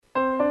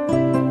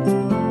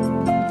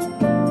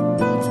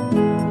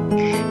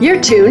You're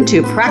tuned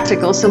to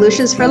Practical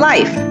Solutions for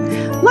Life.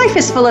 Life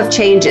is full of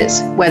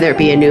changes, whether it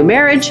be a new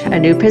marriage, a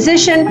new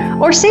position,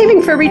 or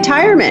saving for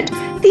retirement.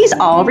 These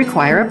all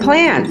require a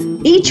plan.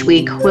 Each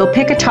week, we'll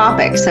pick a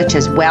topic such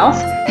as wealth,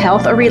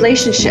 health, or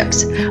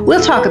relationships.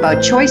 We'll talk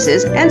about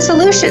choices and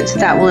solutions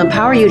that will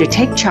empower you to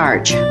take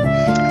charge.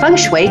 Feng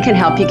Shui can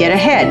help you get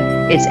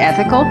ahead. It's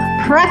ethical,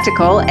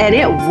 practical, and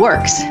it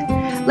works.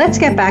 Let's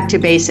get back to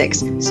basics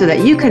so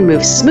that you can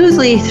move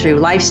smoothly through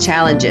life's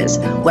challenges.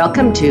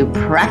 Welcome to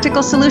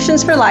Practical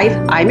Solutions for Life.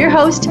 I'm your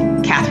host,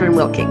 Catherine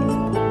Wilking.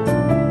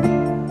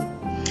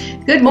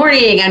 Good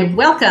morning and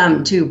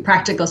welcome to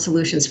Practical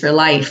Solutions for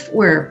Life.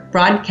 We're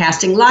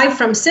broadcasting live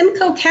from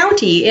Simcoe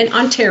County in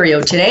Ontario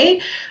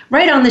today,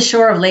 right on the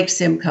shore of Lake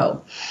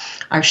Simcoe.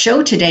 Our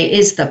show today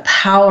is the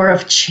power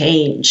of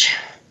change.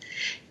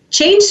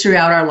 Change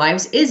throughout our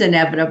lives is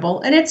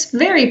inevitable and it's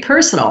very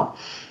personal.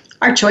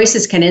 Our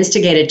choices can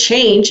instigate a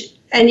change,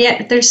 and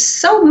yet there's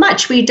so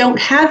much we don't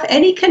have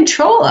any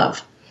control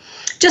of.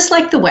 Just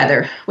like the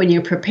weather, when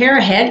you prepare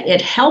ahead,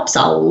 it helps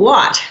a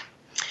lot.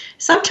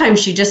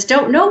 Sometimes you just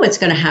don't know what's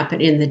going to happen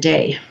in the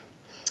day.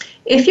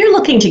 If you're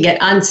looking to get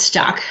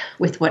unstuck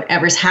with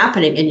whatever's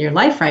happening in your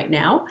life right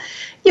now,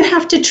 you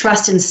have to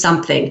trust in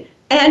something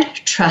and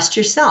trust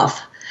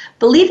yourself,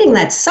 believing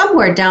that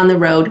somewhere down the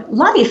road,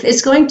 life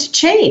is going to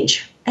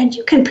change, and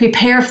you can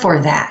prepare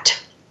for that.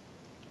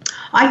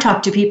 I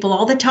talk to people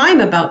all the time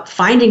about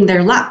finding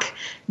their luck,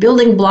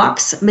 building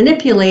blocks,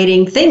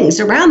 manipulating things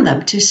around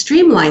them to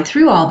streamline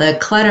through all the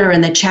clutter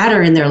and the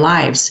chatter in their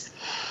lives.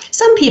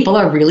 Some people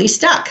are really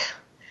stuck.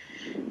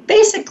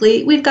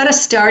 Basically, we've got a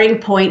starting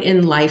point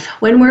in life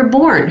when we're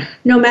born,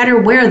 no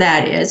matter where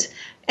that is,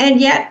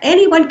 and yet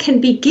anyone can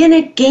begin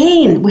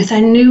again with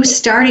a new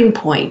starting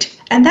point,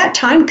 and that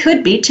time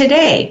could be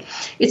today.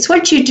 It's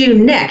what you do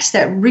next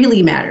that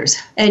really matters,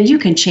 and you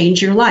can change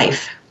your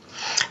life.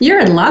 You're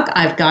in luck.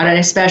 I've got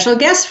a special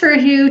guest for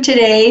you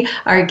today.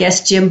 Our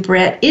guest, Jim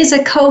Britt, is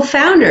a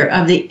co-founder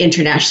of the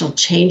International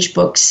Change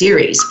Book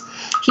Series.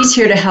 He's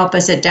here to help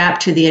us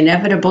adapt to the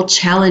inevitable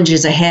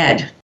challenges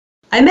ahead.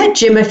 I met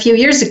Jim a few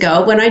years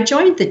ago when I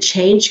joined the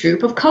Change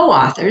group of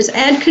co-authors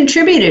and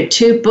contributed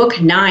to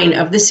book 9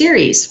 of the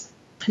series.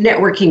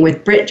 Networking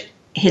with Britt,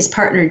 his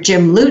partner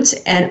Jim Lutz,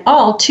 and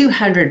all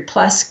 200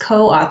 plus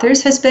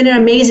co-authors has been an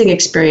amazing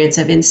experience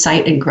of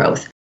insight and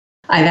growth.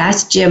 I've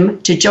asked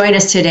Jim to join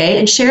us today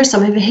and share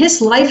some of his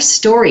life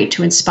story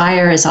to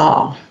inspire us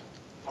all.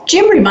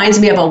 Jim reminds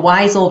me of a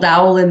wise old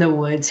owl in the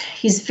woods.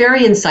 He's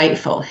very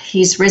insightful.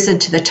 He's risen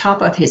to the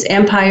top of his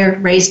empire,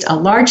 raised a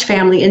large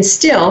family, and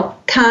still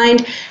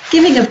kind,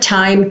 giving of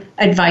time,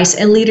 advice,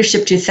 and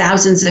leadership to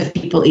thousands of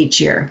people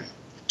each year.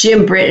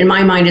 Jim Britt, in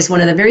my mind, is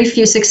one of the very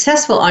few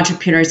successful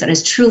entrepreneurs that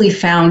has truly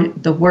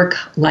found the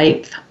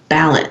work-life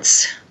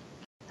balance.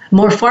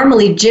 More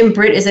formally, Jim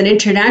Britt is an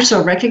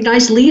international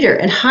recognized leader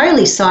and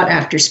highly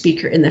sought-after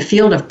speaker in the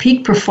field of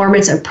peak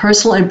performance and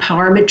personal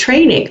empowerment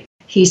training.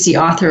 He's the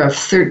author of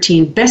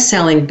 13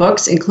 best-selling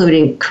books,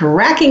 including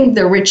Cracking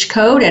the Rich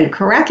Code and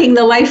Cracking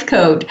the Life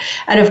Code,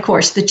 and of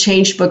course, the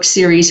Change Book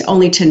Series,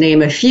 only to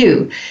name a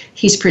few.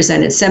 He's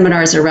presented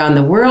seminars around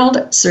the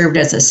world, served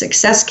as a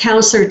success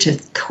counselor to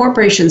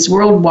corporations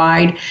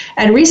worldwide,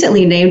 and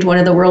recently named one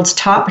of the world's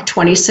top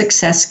 20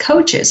 success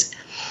coaches.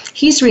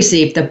 He's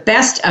received the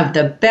Best of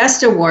the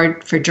Best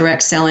award for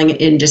direct selling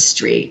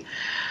industry.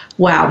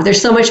 Wow,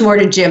 there's so much more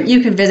to Jim.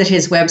 You can visit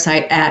his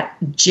website at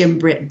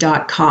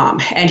jimbritt.com.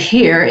 And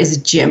here is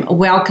Jim.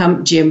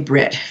 Welcome, Jim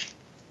Britt.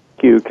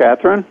 Thank you,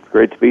 Catherine.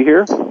 Great to be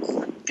here.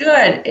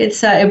 Good.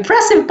 It's an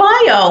impressive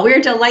bio.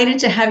 We're delighted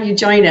to have you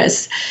join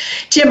us.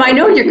 Jim, I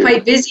know you're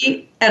quite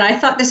busy, and I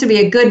thought this would be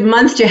a good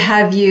month to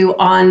have you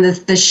on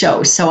the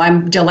show, so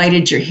I'm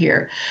delighted you're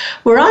here.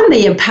 We're on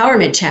the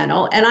Empowerment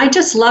Channel, and I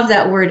just love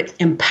that word,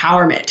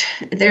 empowerment.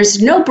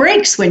 There's no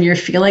breaks when you're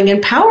feeling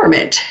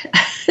empowerment.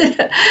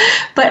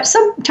 But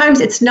sometimes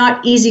it's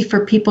not easy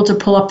for people to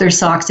pull up their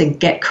socks and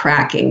get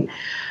cracking.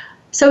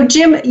 So,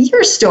 Jim,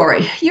 your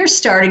story, your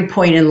starting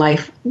point in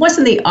life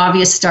wasn't the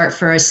obvious start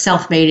for a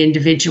self-made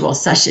individual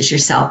such as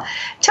yourself.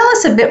 Tell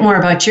us a bit more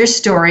about your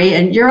story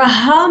and your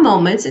aha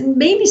moments and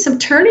maybe some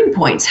turning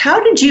points.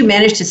 How did you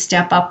manage to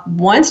step up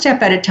one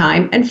step at a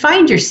time and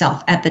find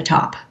yourself at the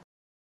top?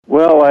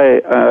 Well,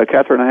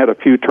 Catherine, I had a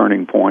few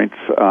turning points.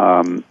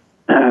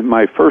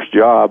 My first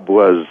job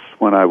was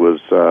when I was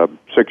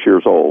 6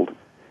 years old,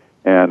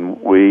 and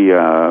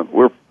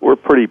we're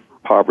pretty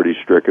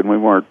poverty-stricken. We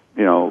weren't,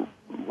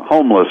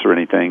 homeless or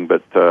anything,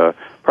 but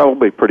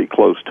probably pretty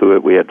close to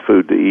it. We had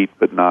food to eat,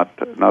 but not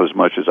as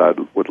much as I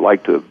would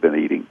like to have been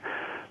eating.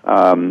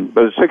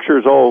 But at 6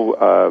 years old,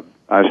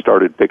 I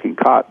started picking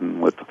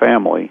cotton with the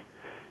family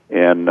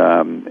in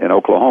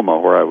Oklahoma,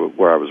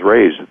 where I was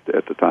raised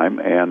at the time,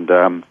 and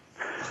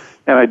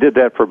I did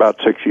that for about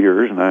 6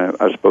 years. And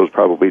I suppose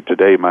probably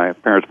today my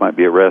parents might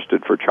be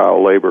arrested for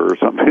child labor or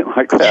something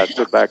like that.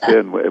 But back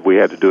then we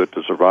had to do it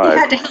to survive. You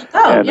had to help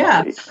out,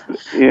 yeah.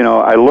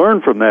 I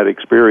learned from that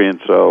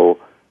experience, though,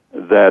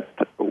 that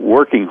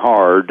working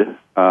hard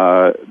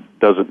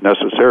doesn't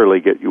necessarily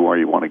get you where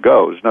you want to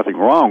go. There's nothing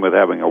wrong with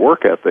having a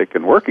work ethic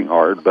and working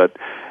hard, but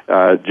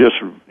just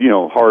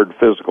hard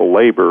physical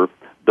labor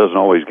doesn't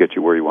always get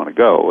you where you want to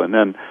go. And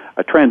then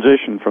I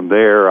transitioned from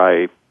there.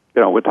 I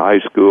went to high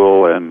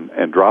school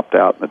and dropped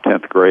out in the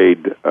 10th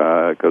grade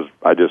because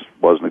I just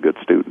wasn't a good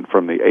student.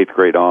 From the 8th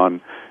grade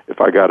on, if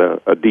I got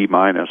a D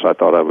minus, I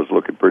thought I was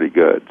looking pretty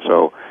good.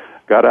 So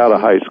got out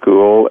of high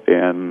school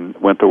and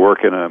went to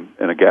work in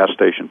a gas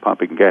station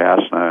pumping gas.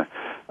 And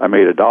I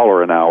made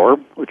 $1 an hour,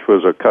 which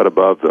was a cut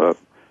above the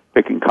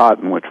picking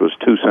cotton, which was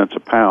 2 cents a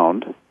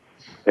pound.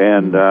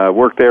 And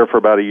worked there for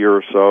about a year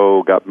or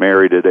so, got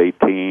married at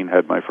 18,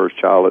 had my first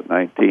child at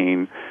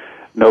 19.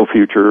 No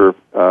future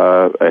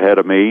ahead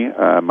of me.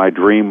 My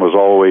dream was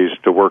always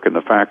to work in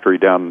the factory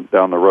down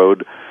the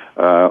road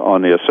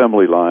on the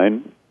assembly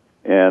line,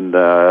 and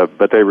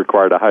but they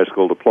required a high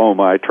school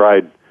diploma. I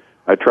tried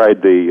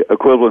the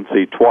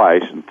equivalency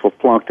twice and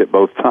flunked it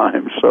both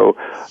times. So,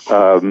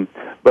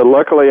 but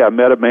luckily I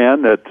met a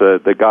man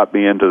that got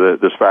me into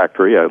this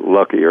factory.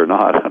 Lucky or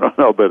not, I don't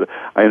know, but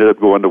I ended up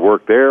going to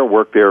work there.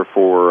 Worked there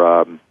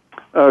for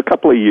a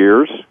couple of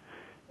years,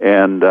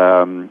 and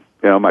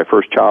my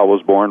first child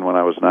was born when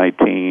I was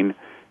 19,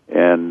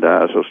 and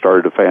so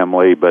started a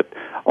family. But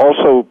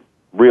also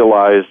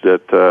realized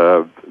that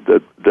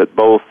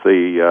both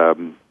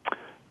the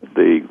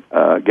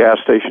gas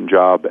station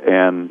job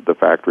and the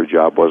factory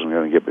job wasn't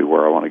going to get me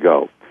where I want to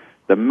go.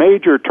 The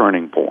major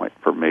turning point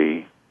for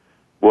me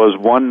was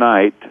one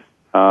night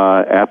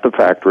at the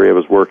factory. I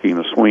was working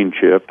the swing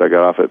shift. I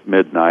got off at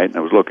midnight, and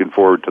I was looking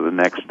forward to the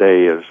next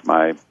day as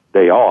my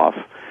day off,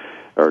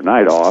 or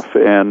night off,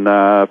 and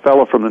a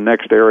fellow from the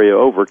next area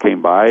over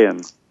came by,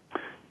 and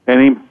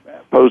he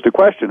posed a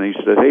question. He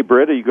said, "Hey,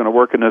 Britt, are you going to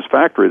work in this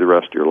factory the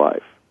rest of your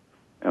life?"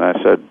 And I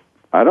said,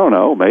 "I don't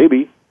know,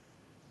 maybe."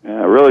 And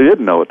I really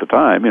didn't know at the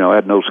time. I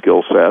had no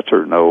skill sets I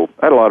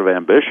had a lot of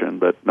ambition,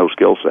 but no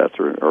skill sets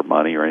or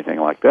money or anything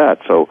like that.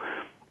 So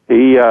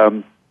he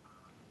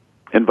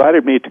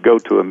invited me to go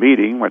to a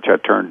meeting, which I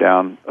turned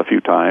down a few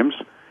times.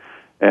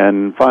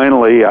 And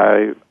finally,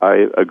 I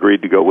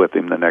agreed to go with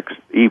him the next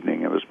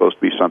evening. It was supposed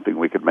to be something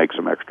we could make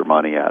some extra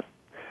money at.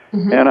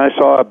 Mm-hmm. And I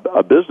saw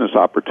a business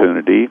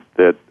opportunity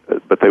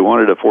but they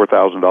wanted a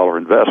 $4,000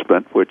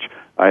 investment, which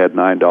I had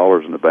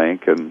 $9 in the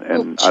bank,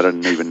 and I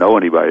didn't even know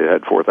anybody that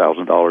had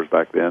 $4,000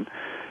 back then.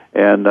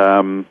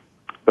 And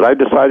but I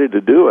decided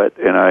to do it,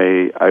 and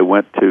I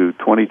went to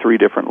 23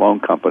 different loan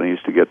companies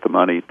to get the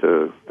money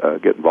to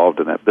get involved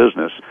in that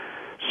business.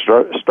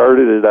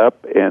 Started it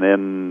up, and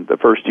in the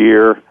first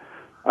year,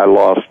 I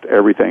lost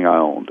everything I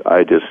owned.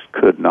 I just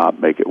could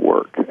not make it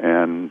work.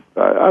 And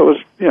I was,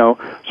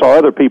 saw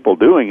other people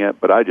doing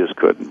it, but I just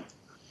couldn't.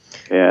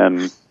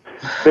 And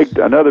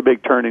another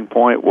big turning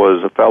point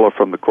was a fellow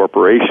from the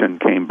corporation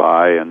came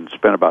by and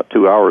spent about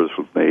 2 hours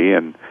with me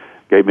and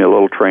gave me a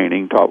little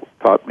training,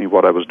 taught me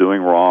what I was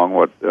doing wrong,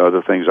 what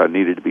other things I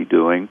needed to be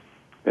doing.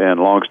 And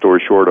long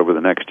story short, over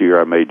the next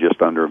year, I made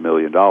just under $1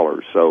 million.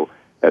 So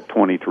at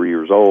 23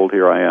 years old,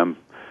 here I am,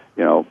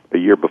 a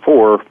year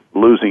before,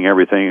 losing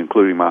everything,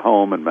 including my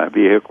home and my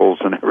vehicles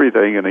and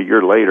everything, and a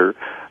year later,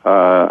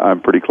 I'm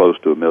pretty close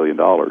to $1 million.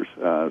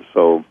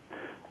 So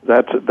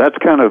that's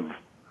kind of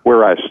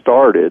where I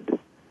started,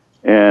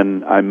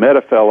 and I met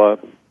a fella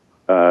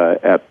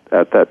at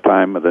that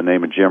time by the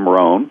name of Jim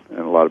Rohn, and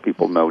a lot of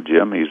people know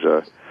Jim. He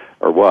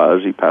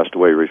passed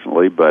away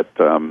recently, but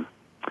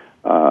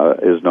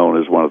is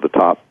known as one of the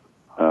top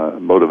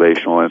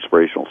motivational,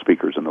 inspirational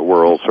speakers in the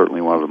world,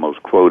 certainly one of the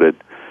most quoted.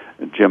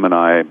 Jim and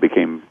I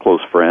became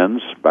close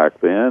friends back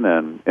then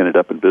and ended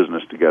up in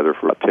business together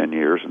for about 10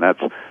 years, and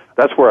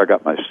that's where I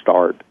got my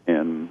start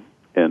in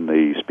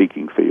the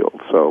speaking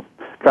field. So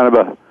kind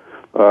of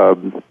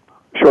a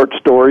short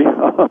story,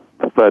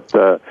 but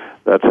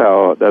that's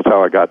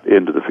how I got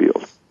into the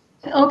field.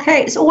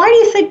 Okay, so why do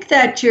you think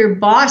that your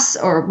boss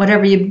or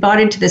whatever, you bought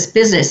into this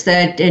business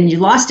and you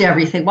lost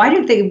everything? Why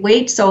did they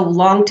wait so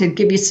long to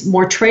give you some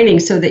more training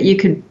so that you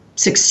could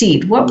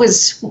succeed?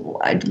 Was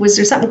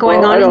there something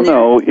going on? I don't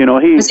know.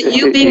 Was it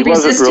you being resistant? He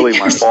wasn't really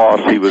my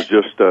boss. He was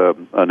just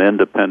an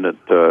independent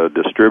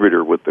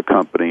distributor with the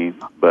company,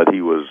 but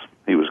he was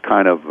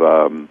kind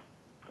of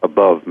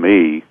above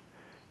me.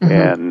 Mm-hmm.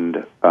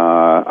 And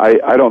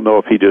I don't know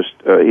if he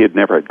had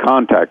never had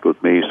contact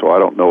with me, so I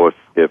don't know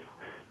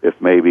if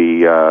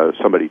maybe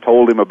somebody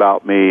told him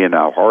about me and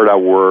how hard I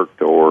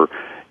worked, or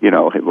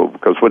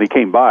because when he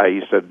came by,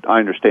 he said, "I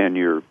understand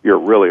you're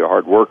really a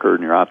hard worker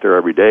and you're out there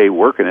every day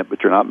working it,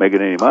 but you're not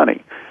making any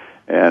money."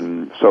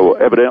 And so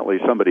evidently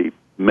somebody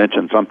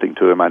mentioned something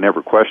to him. I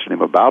never questioned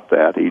him about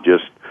that. He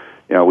just,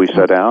 we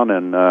sat down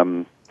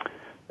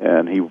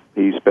and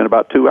he spent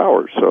about 2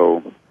 hours.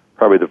 So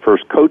probably the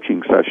first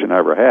coaching session I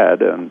ever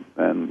had,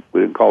 and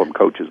we didn't call them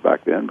coaches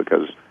back then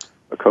because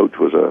a coach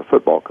was a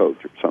football coach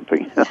or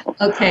something.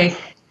 Okay.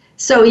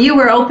 So you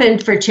were open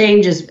for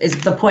change is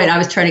the point I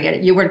was trying to get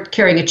at. You weren't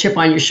carrying a chip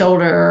on your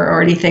shoulder or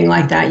anything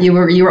like that. You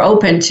were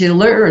open to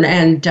learn,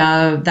 and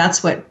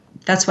that's what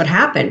that's what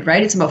happened,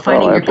 right? It's about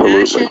finding your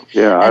absolutely. passion.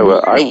 Yeah, I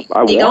wanted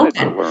to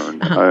open.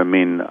 learn. I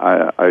mean,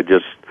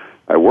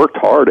 I worked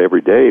hard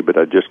every day, but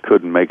I just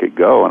couldn't make it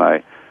go, and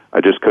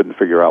I just couldn't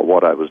figure out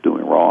what I was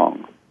doing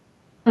wrong.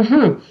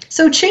 Mm-hmm.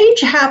 So change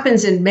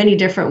happens in many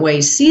different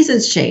ways.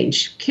 Seasons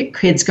change.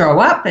 Kids grow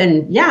up,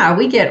 and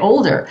we get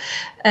older.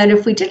 And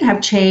if we didn't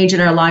have change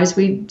in our lives,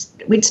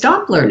 we'd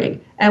stop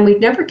learning, and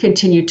we'd never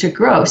continue to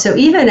grow. So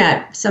even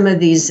at some of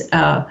these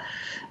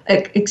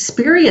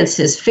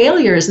experiences,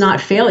 failure is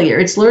not failure.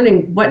 It's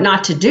learning what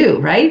not to do,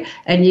 right?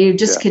 And you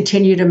just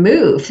continue to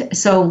move.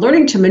 So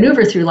learning to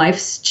maneuver through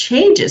life's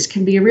changes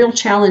can be a real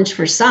challenge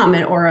for some,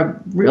 or a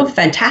real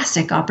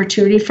fantastic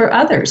opportunity for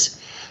others.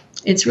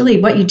 It's really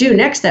what you do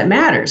next that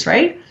matters,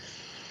 right?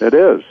 It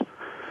is.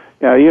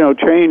 Yeah,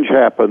 change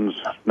happens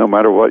no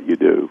matter what you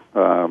do.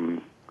 I was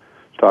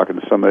talking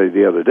to somebody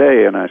the other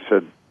day, and I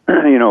said,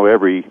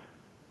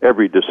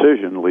 every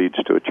decision leads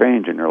to a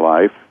change in your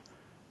life,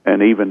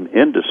 and even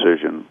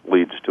indecision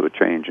leads to a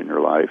change in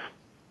your life.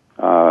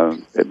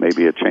 It may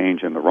be a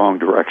change in the wrong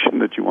direction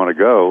that you want to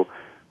go,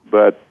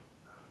 but,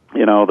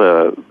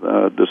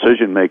 the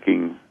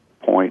decision-making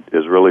point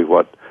is really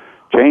what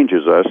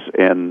changes us,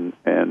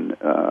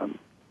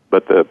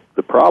 but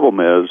the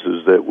problem is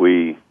that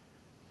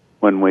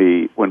when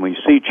we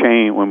see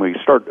change, when we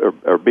start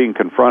are being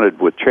confronted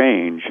with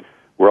change,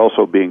 we're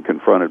also being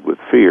confronted with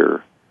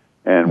fear,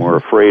 and we're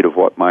afraid of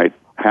what might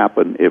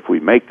happen if we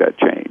make that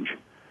change.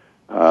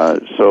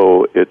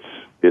 So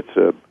it's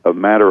a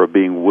matter of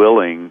being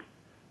willing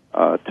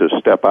to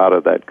step out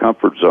of that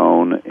comfort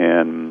zone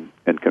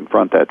and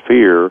confront that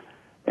fear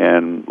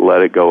and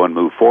let it go and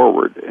move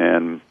forward.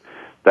 And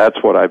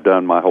that's what I've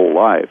done my whole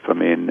life. I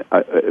mean,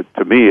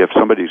 to me, if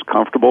somebody's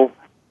comfortable,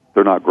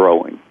 they're not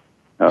growing,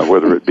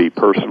 whether it be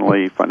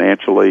personally,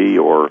 financially,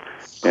 or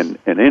in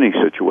any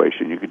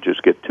situation. You can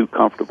just get too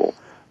comfortable.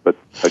 But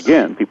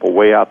again, people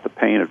weigh out the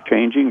pain of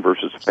changing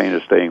versus the pain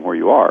of staying where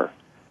you are.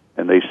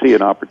 And they see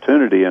an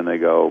opportunity and they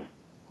go,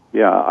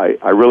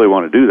 I really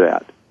want to do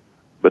that.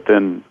 But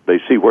then they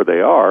see where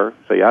they are,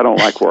 say, I don't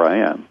like where I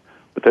am.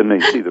 But then they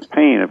see the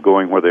pain of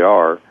going where they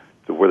are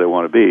to where they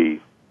want to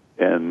be,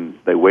 and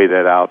they weigh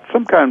that out.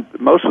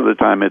 Most of the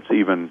time, it's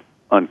even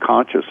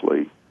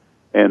unconsciously,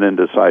 and then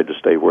decide to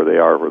stay where they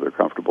are, where they're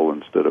comfortable,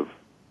 instead of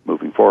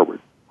moving forward.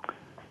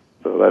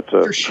 So that's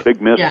a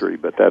big mystery,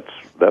 but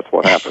that's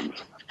what happens.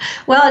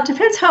 Well, it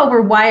depends how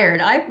we're wired.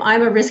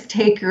 I'm a risk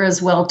taker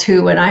as well,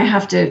 too, and I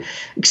have to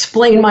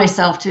explain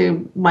myself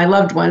to my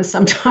loved ones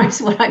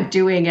sometimes what I'm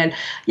doing. And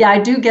I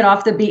do get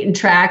off the beaten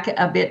track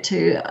a bit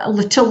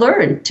to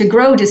learn, to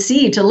grow, to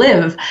see, to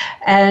live.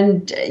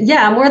 And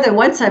more than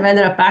once I've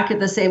ended up back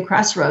at the same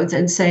crossroads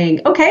and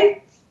saying,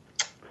 okay,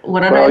 what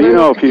did I learn?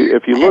 Well,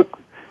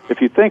 if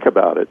you think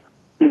about it,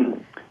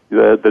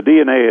 the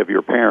DNA of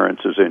your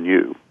parents is in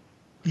you.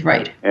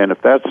 Right. And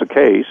if that's the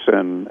case,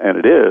 and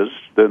it is,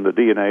 then the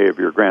DNA of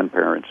your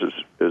grandparents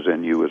is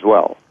in you as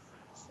well,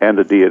 and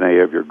the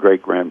DNA of your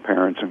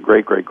great-grandparents and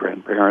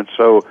great-great-grandparents.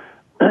 So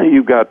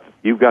you've got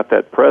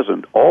that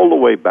present all the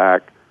way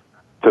back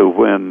to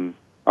when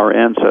our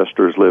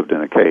ancestors lived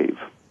in a cave.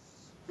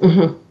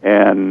 Mm-hmm.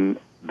 And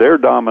their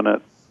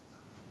dominant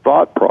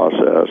thought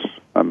process,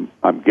 I'm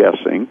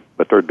guessing,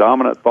 but their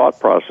dominant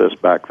thought process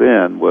back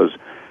then was,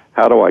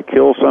 how do I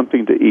kill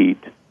something to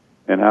eat,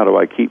 and how do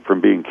I keep from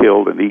being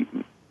killed and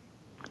eaten?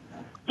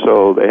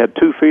 So they had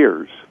two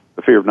fears: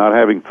 the fear of not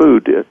having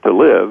food to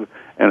live,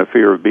 and a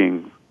fear of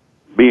being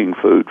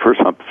food for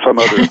some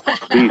other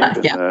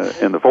beast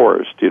in the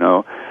forest.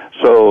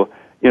 So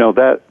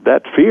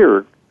that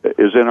fear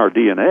is in our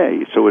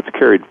DNA, so it's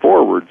carried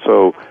forward.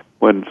 So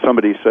when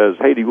somebody says,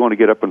 "Hey, do you want to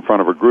get up in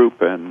front of a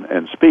group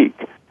and speak?"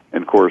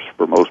 And of course,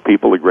 for most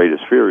people, the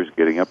greatest fear is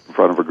getting up in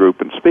front of a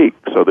group and speak.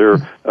 So they're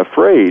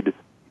afraid,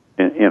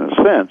 in a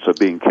sense, of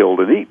being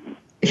killed and eaten.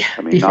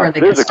 I mean, not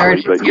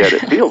physically, but yet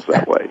it feels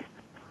that way.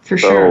 For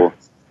sure.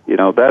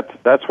 So,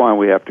 that's why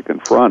we have to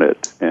confront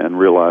it and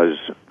realize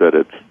that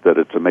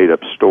it's a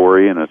made-up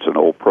story and it's an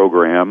old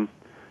program,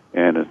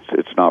 and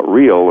it's not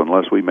real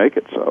unless we make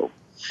it so.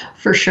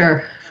 For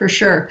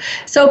sure.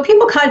 So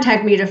people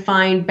contact me to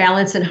find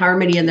balance and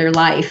harmony in their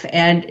life.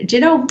 And,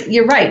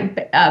 you're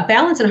right.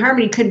 Balance and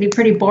harmony could be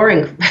pretty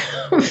boring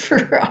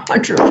for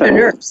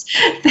entrepreneurs.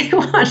 They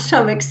want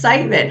some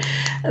excitement.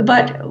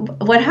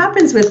 But what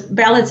happens with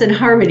balance and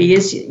harmony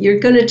is you're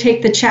going to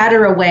take the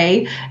chatter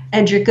away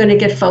and you're going to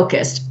get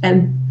focused.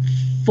 And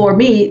for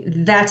me,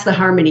 that's the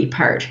harmony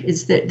part,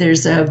 is that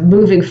there's a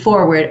moving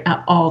forward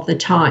all the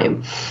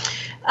time.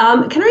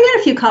 Can I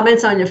get a few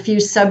comments on a few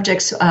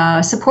subjects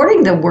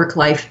supporting the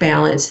work-life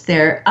balance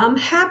there?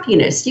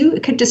 Happiness, you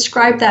could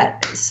describe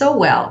that so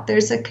well.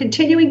 There's a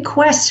continuing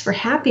quest for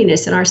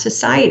happiness in our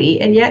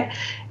society, and yet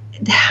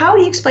how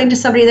do you explain to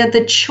somebody that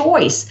the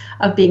choice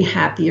of being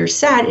happy or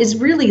sad is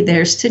really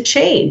theirs to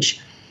change?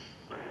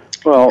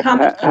 Well,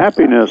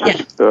 happiness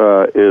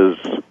is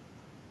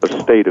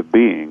a state of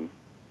being,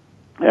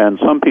 and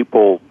some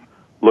people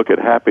look at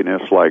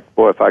happiness like,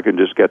 boy, if I can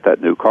just get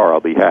that new car, I'll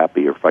be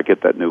happy. Or if I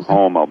get that new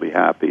home, I'll be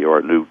happy. Or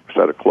a new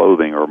set of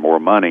clothing or more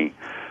money.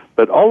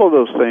 But all of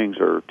those things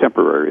are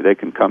temporary. They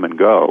can come and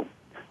go.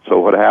 So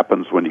what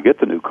happens when you get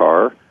the new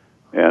car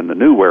and the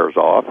new wears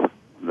off,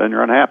 then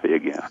you're unhappy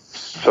again.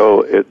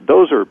 So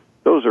those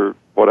are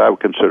what I would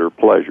consider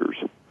pleasures.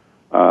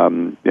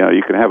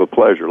 You can have a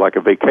pleasure, like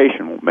a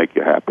vacation won't make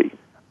you happy.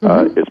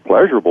 It's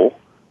pleasurable,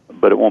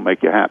 but it won't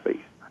make you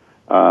happy.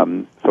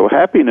 So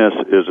happiness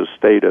is a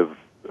state of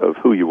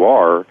who you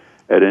are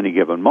at any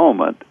given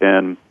moment.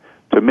 And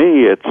to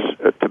me,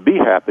 it's to be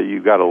happy,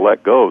 you've got to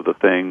let go of the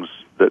things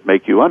that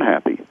make you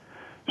unhappy.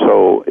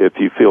 So if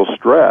you feel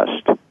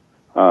stressed,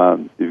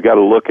 you've got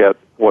to look at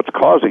what's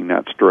causing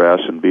that stress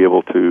and be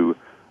able to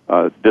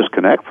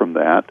disconnect from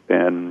that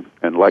and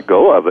let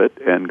go of it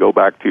and go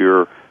back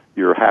to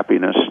your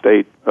happiness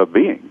state of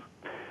being.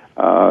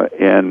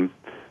 And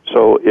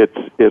so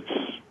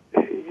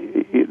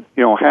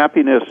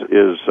happiness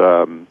is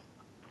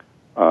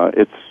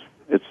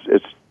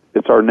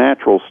it's our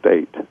natural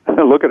state.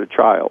 Look at a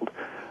child,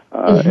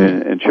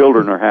 and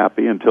children are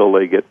happy until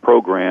they get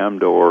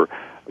programmed or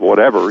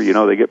whatever.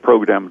 They get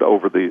programmed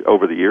over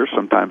the years.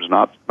 Sometimes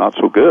not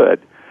so good,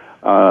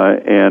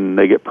 and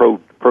they get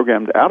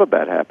programmed out of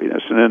that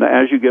happiness. And then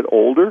as you get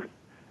older,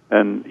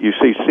 and you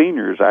see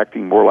seniors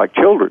acting more like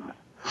children,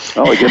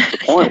 well, it gets to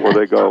the point where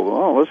they go,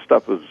 all this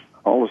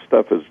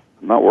stuff is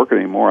not working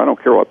anymore. I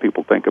don't care what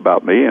people think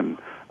about me, and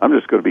I'm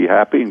just going to be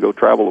happy and go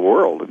travel the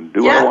world and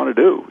do what I want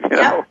to do. You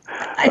know?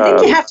 I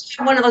think you have to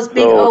have one of those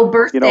big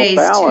birthdays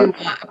balance,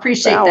 to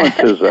appreciate balance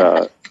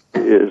that.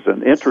 is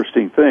an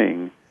interesting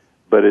thing,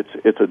 but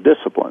it's a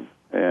discipline,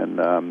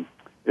 and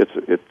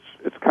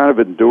it's kind of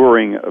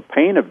enduring a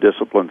pain of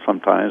discipline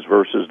sometimes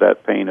versus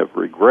that pain of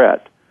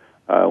regret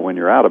when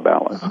you're out of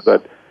balance.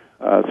 But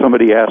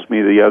somebody asked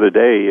me the other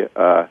day,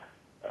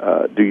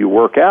 do you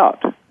work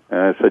out? And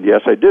I said,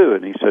 yes, I do.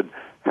 And he said,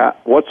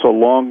 what's the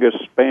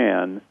longest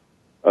span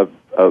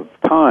of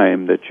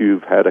time that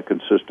you've had a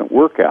consistent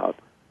workout?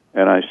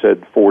 And I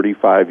said,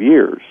 45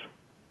 years.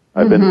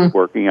 I've been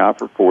working out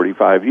for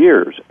 45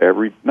 years.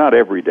 Not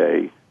every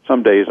day.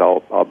 Some days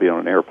I'll be on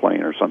an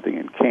airplane or something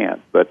and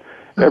can't, but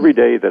every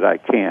day that I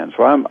can.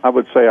 So I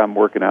would say I'm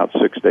working out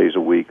 6 days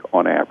a week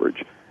on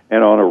average,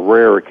 and on a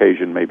rare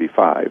occasion maybe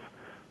 5.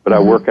 But I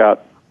work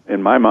out,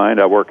 in my mind,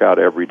 I work out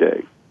every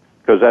day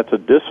because that's a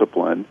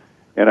discipline,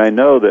 and I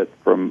know that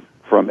from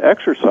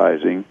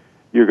exercising,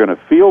 you're going to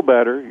feel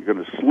better, you're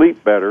going to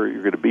sleep better,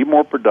 you're going to be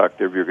more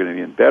productive, you're going to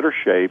be in better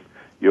shape,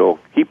 you'll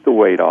keep the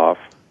weight off,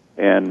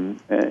 and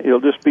you'll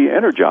just be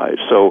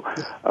energized. So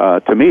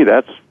to me,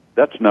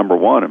 that's number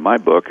one in my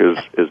book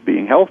is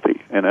being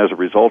healthy. And as a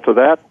result of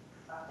that,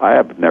 I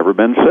have never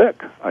been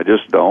sick. I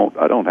just don't.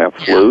 I don't have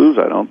flus.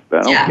 I don't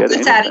get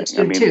anything.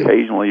 I mean,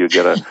 occasionally you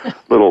get a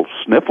little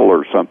sniffle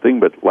or something,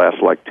 but it lasts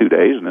like 2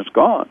 days and it's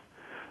gone.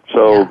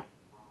 So,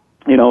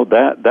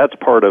 that's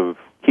part of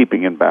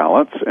keeping in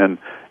balance. And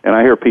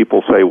I hear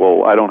people say,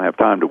 well, I don't have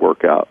time to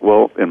work out.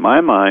 Well, in my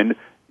mind,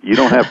 you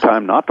don't have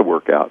time not to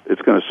work out.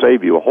 It's going to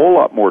save you a whole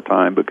lot more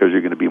time because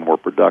you're going to be more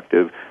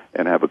productive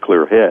and have a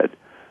clear head.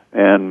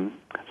 And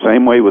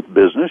same way with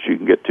business. You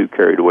can get too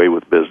carried away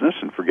with business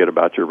and forget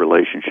about your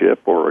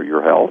relationship or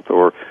your health,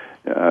 or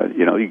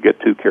you get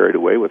too carried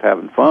away with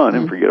having fun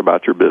and forget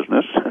about your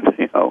business.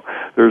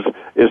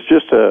 It's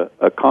just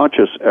a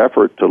conscious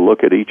effort to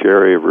look at each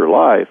area of your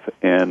life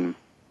and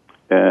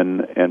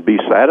be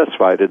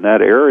satisfied in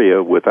that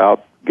area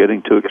without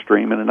getting too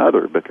extreme in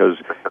another, because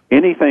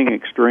anything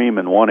extreme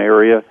in one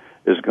area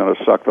is going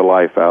to suck the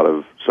life out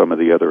of some of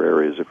the other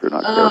areas if you're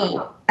not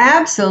careful.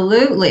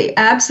 Absolutely.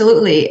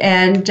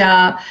 And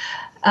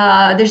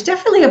there's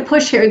definitely a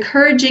push here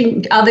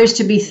encouraging others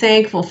to be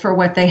thankful for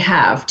what they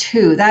have,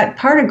 too. That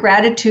part of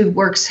gratitude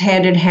works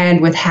hand in hand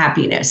with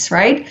happiness,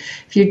 right?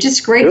 If you're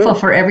just grateful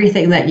for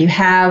everything that you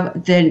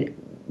have, then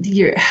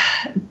you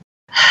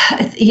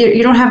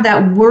don't have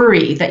that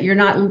worry that you're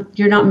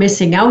not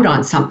missing out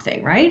on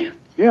something, right?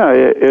 Yeah,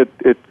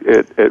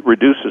 it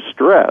reduces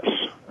stress.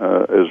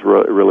 Is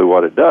really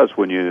what it does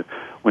when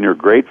you're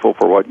grateful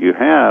for what you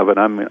have.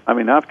 And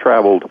I've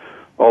traveled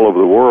all over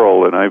the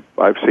world, and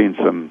I've seen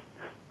some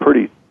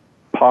pretty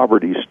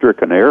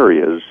poverty-stricken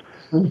areas,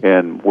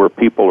 and where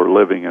people are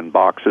living in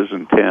boxes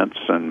and tents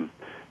and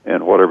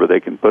whatever they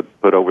can put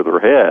over their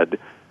head,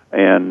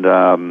 and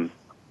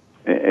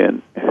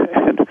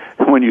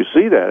when you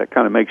see that, it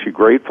kind of makes you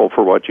grateful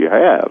for what you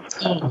have.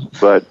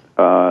 But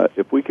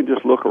if we can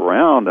just look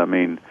around, I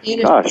mean,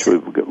 gosh,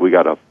 we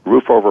got a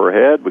roof over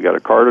our head, we got a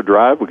car to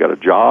drive, we got a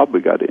job, we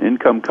got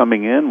income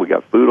coming in, we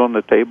got food on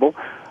the table,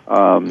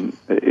 and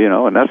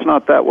that's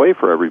not that way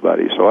for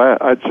everybody. So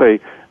I'd say,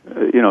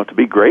 to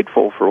be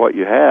grateful for what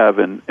you have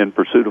in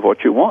pursuit of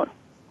what you want.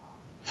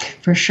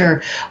 For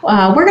sure.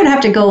 We're going to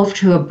have to go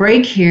to a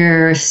break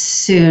here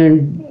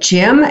soon,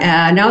 Jim.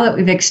 Now that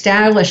we've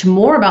established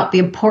more about the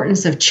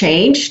importance of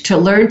change to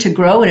learn to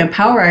grow and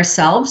empower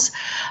ourselves,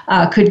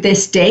 could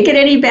this day get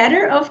any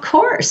better? Of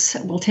course.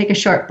 We'll take a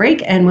short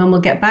break, and when we'll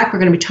get back, we're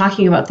going to be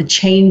talking about the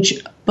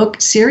Change book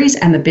series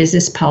and the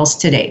Business Pulse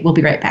today. We'll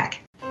be right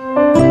back.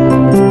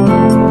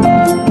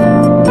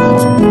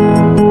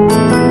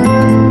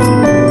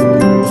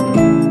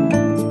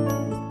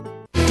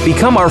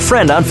 Become our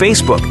friend on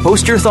Facebook.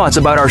 Post your thoughts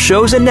about our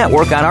shows and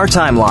network on our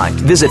timeline.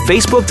 Visit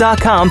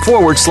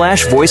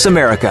facebook.com/Voice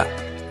America.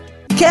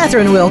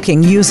 Catherine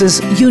Wilking uses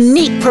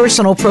unique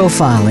personal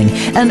profiling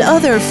and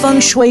other feng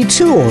shui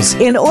tools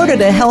in order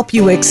to help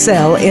you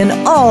excel in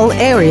all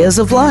areas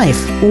of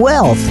life,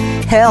 wealth,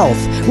 health,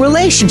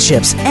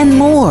 relationships, and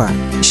more.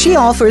 She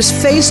offers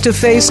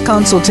face-to-face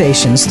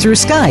consultations through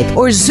Skype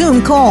or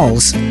Zoom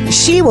calls.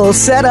 She will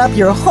set up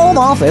your home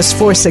office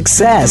for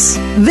success.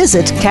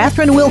 Visit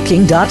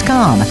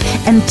CatherineWilking.com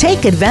and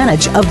take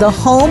advantage of the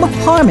Home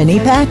Harmony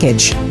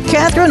package.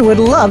 Catherine would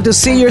love to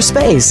see your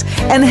space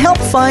and help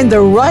find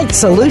the right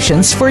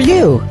solutions for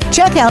you.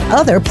 Check out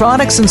other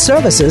products and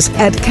services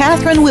at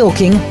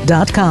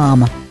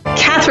CatherineWilking.com.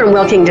 Catherine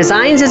Wilking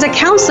Designs is a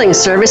counseling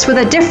service with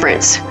a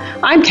difference.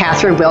 I'm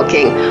Catherine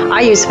Wilking.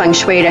 I use Feng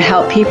Shui to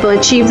help people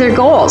achieve their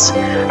goals.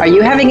 Are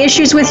you having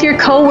issues with your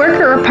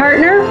coworker or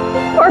partner?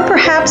 Or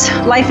perhaps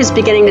life is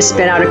beginning to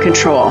spin out of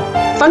control.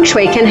 Feng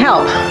Shui can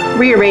help.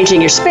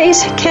 Rearranging your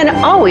space can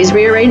always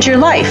rearrange your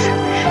life.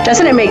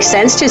 Doesn't it make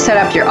sense to set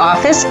up your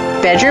office,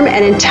 bedroom,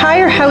 and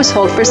entire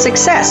household for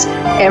success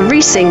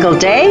every single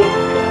day?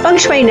 Feng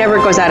Shui never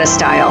goes out of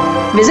style.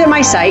 Visit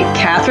my site,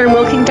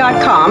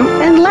 CatherineWilking.com,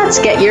 and let's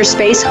get your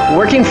space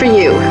working for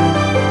you.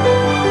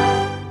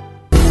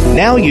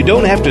 Now you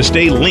don't have to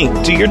stay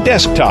linked to your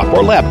desktop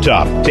or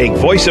laptop. Take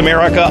Voice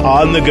America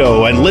on the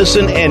go and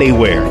listen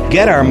anywhere.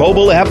 Get our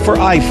mobile app for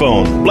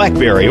iPhone,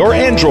 BlackBerry, or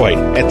Android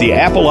at the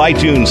Apple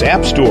iTunes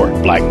App Store,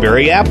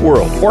 BlackBerry App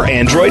World, or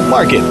Android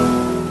Market.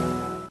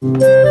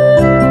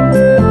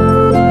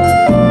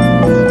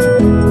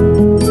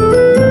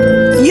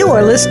 You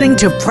are listening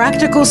to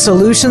Practical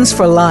Solutions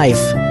for Life.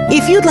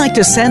 If you'd like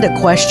to send a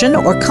question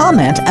or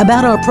comment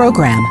about our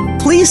program,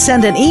 please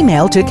send an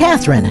email to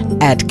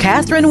Catherine at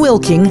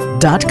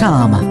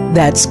CatherineWilking.com.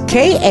 That's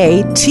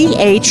KATHRYN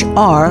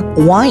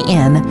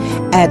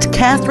at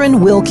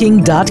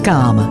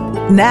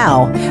CatherineWilking.com.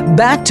 Now,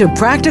 back to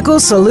Practical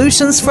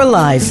Solutions for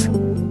Life.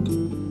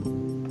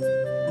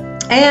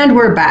 And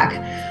we're back.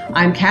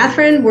 I'm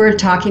Catherine. We're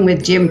talking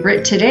with Jim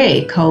Britt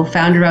today,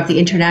 co-founder of the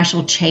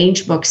International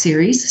Change book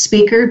series,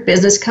 speaker,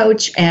 business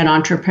coach, and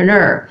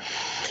entrepreneur.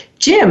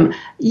 Jim,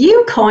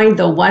 you coined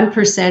the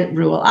 1%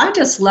 rule. I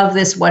just love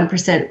this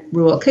 1%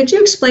 rule. Could you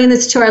explain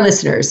this to our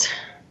listeners?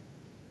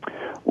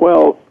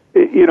 Well,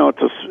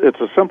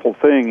 it's a simple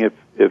thing.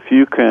 If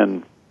you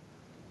can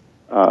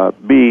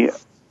be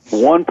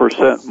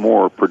 1%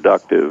 more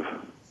productive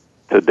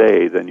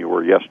today than you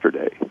were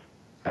yesterday.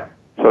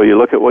 So you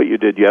look at what you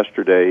did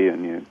yesterday,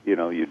 and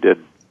you did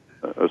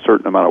a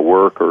certain amount of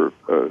work or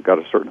got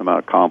a certain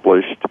amount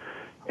accomplished,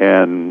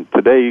 and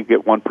today you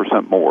get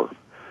 1% more.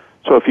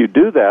 So if you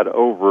do that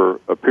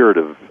over a period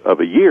of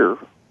a year,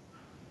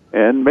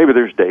 and maybe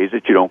there's days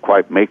that you don't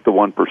quite make the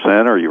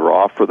 1% or you're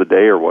off for the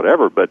day or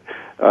whatever, but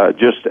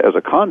just as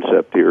a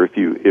concept here, if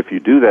you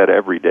do that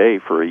every day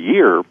for a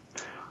year,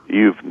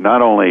 you've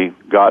not only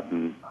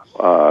gotten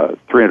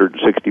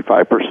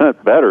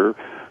 365% better,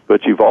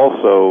 but you've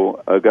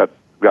also got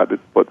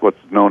what's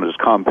known as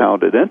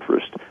compounded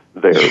interest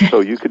there.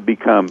 So you could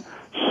become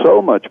so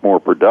much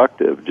more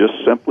productive just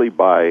simply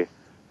by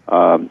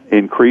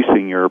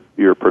increasing your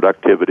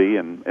productivity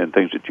and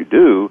things that you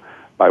do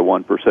by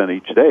 1%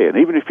 each day. And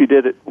even if you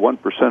did it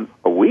 1%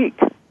 a week,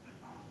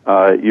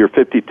 you're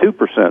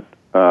 52%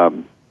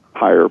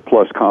 higher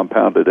plus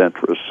compounded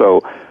interest.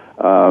 So,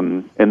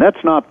 and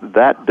that's not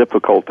that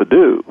difficult to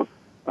do.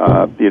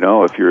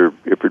 If your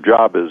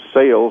job is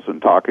sales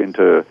and talking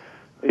to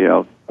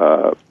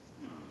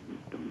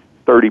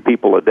 30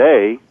 people a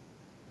day,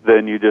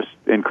 then you just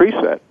increase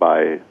that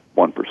by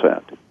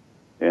 1%.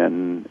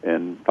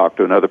 And talk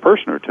to another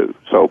person or two.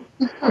 So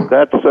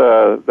that's kind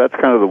of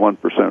the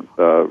 1%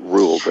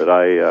 rule that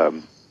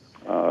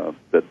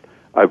that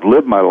I've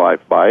lived my life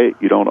by.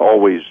 You don't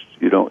always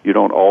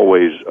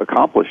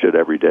accomplish it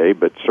every day,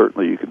 but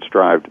certainly you can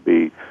strive to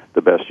be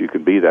the best you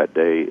can be that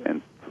day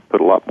and put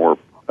a lot more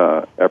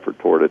effort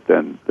toward it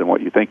than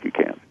what you think you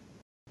can.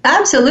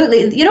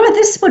 Absolutely. You know what?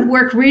 This would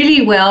work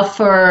really well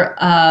for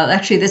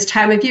actually this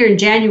time of year in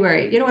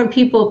January. You know, when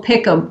people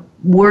pick a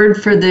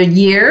word for the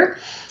year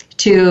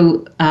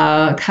to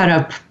kind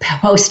of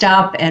post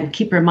up and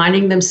keep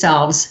reminding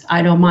themselves.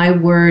 I know my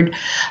word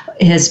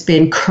has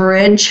been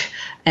courage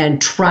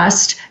and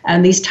trust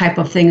and these type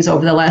of things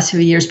over the last few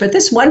years. But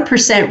this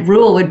 1%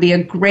 rule would be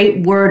a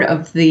great word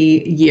of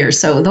the year.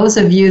 So those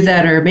of you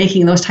that are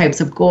making those types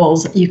of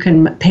goals, you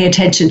can pay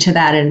attention to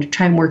that and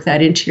try and work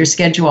that into your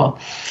schedule.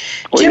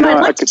 Well, Jim,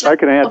 I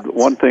can add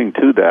one thing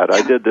to that.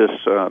 I did this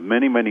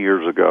many, many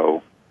years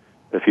ago.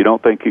 If you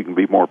don't think you can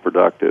be more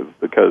productive,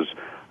 because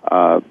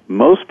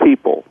most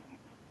people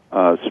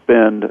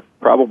spend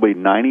probably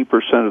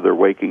 90% of their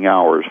waking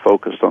hours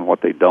focused on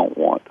what they don't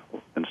want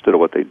instead of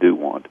what they do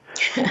want.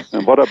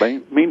 And what I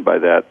mean by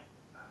that,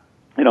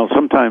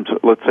 sometimes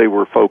let's say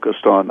we're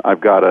focused on I've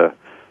got to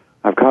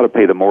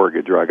pay the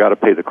mortgage, or I got to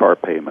pay the car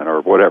payment,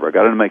 or whatever. I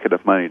got to make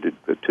enough money to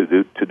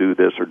do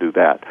this or do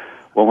that.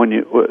 Well,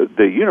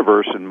 the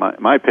universe, in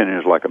my opinion,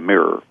 is like a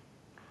mirror.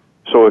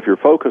 So if you're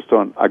focused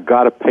on, I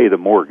got to pay the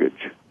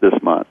mortgage this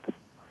month,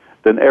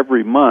 then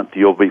every month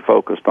you'll be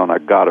focused on, I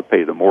got to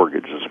pay the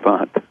mortgage this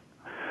month.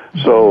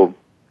 So,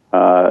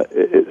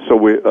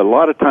 a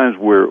lot of times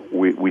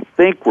we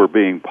think we're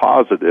being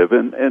positive,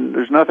 and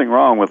there's nothing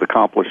wrong with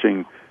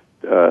accomplishing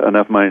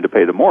enough money to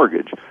pay the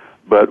mortgage.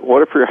 But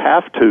what if your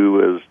have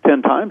to is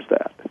 10 times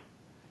that?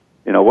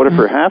 What if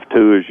your have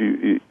to is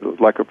you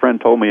like a friend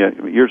told me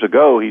years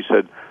ago, he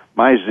said,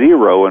 my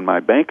zero in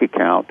my bank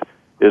account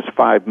is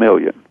 $5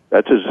 million.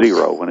 That's a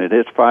zero. When it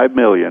hits $5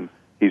 million,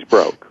 he's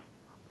broke.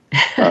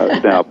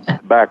 Now,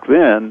 back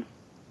then,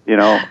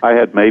 I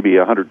had maybe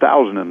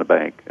 $100,000 in the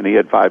bank, and he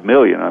had $5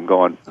 million. I'm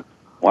going,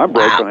 well, I'm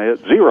broke when I hit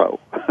zero.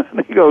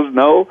 And he goes,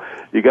 no,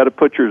 you got to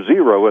put your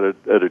zero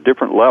at a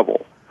different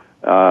level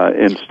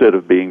instead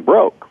of being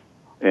broke.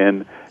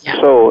 And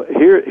so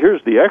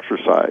here's the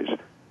exercise.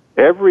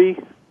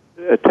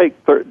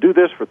 Do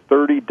this for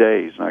 30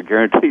 days, and I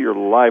guarantee your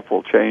life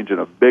will change in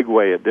a big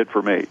way. It did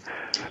for me.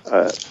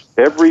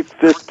 Every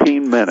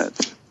 15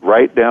 minutes,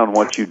 write down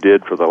what you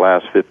did for the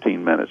last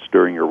 15 minutes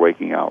during your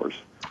waking hours.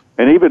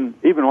 And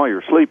even while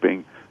you're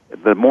sleeping,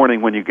 the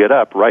morning when you get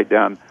up, write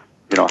down,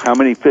 how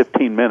many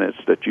 15 minutes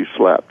that you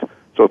slept.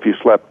 So if you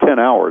slept 10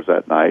 hours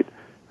that night,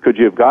 could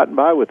you have gotten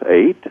by with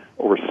 8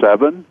 or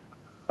 7?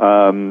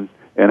 And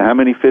how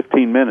many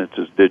 15 minutes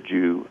did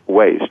you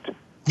waste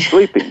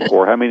sleeping?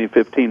 Or how many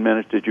 15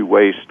 minutes did you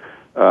waste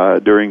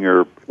during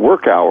your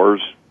work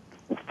hours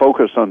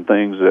focused on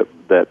things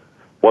that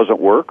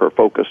wasn't work, or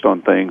focused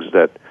on things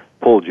that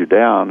pulled you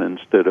down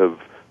instead of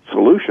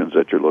solutions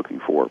that you're looking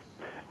for?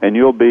 And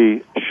you'll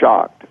be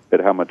shocked at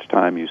how much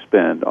time you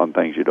spend on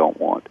things you don't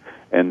want.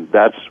 And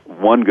that's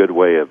one good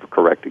way of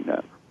correcting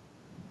that.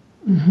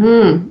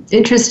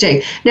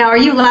 Interesting. Now, are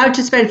you allowed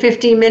to spend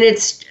 15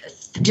 minutes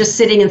just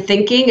sitting and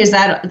thinking? Is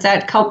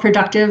that called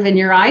productive in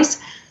your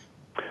eyes?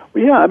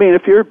 Well, yeah. I mean,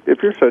 if you're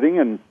sitting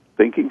and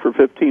thinking for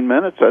 15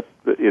 minutes, that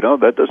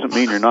doesn't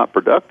mean you're not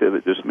productive.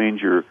 It just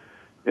means you're,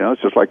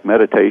 it's just like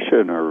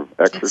meditation or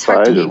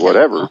exercise or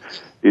whatever.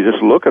 You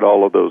just look at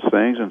all of those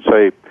things and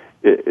say,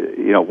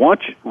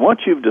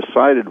 once you've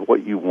decided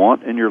what you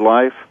want in your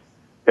life,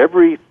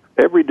 every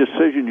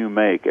decision you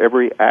make,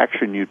 every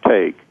action you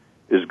take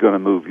is going to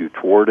move you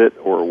toward it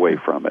or away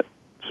from it.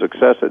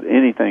 Success at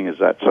anything is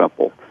that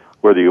simple.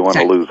 Whether you want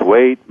to lose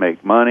weight,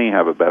 make money,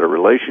 have a better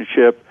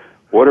relationship,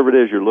 whatever it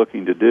is you're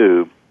looking to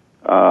do,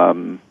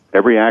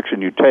 every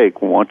action you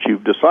take, once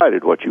you've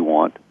decided what you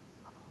want,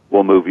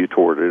 will move you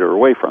toward it or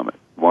away from it.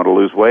 Want to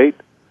lose weight?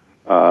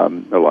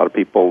 A lot of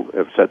people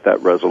have set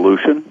that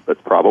resolution,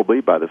 but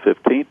probably by the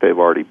 15th they've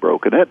already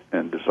broken it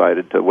and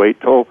decided to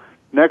wait till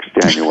next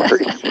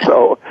January.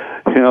 So,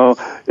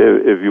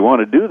 if you want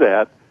to do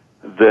that,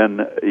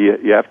 then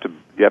you have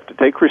to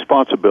take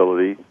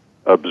responsibility,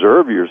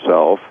 observe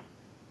yourself,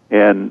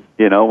 and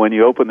when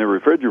you open the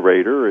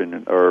refrigerator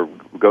or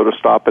go to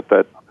stop at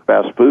that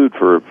fast food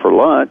for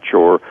lunch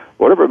or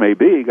whatever it may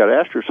be, you got to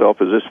ask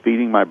yourself: is this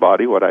feeding my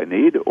body what I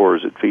need, or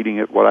is it feeding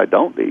it what I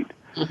don't need?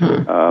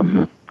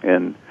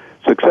 And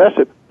success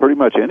at pretty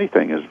much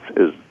anything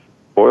is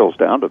boils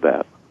down to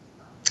that.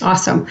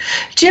 Awesome.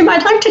 Jim,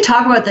 I'd like to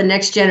talk about the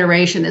next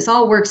generation. This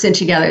all works in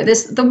together.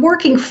 The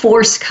working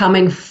force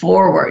coming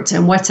forwards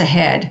and what's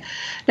ahead.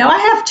 Now, I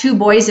have 2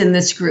 boys in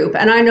this group,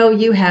 and I know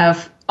you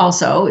have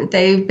also.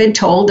 They've been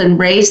told and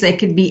raised they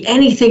could be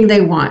anything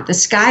they want. The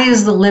sky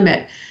is the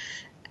limit.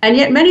 And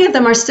yet many of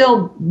them are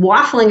still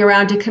waffling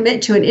around to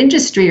commit to an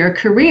industry or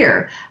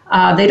career.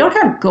 They don't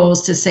have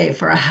goals to save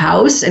for a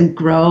house and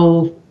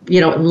grow,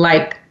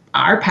 like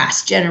our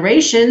past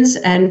generations.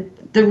 And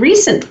the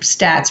recent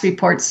stats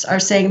reports are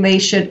saying they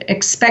should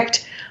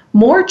expect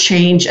more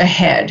change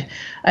ahead,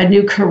 a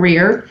new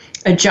career,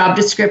 a job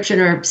description,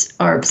 or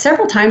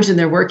several times in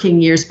their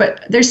working years,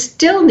 but they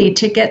still need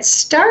to get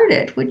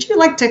started. Would you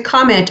like to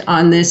comment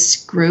on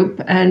this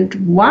group and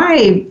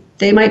why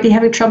they might be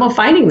having trouble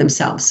finding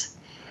themselves?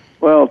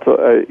 Well,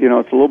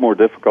 it's a little more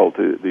difficult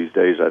these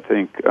days, I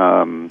think,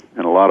 in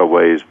a lot of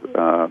ways.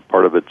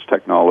 Part of it's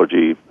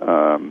technology,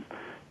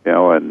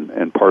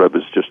 and part of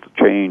it's just a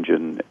change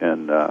in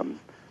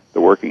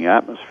the working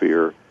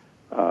atmosphere.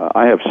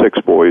 I have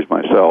 6 boys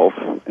myself,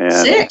 and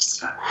 6.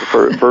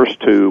 The first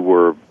 2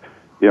 were,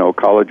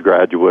 college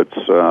graduates,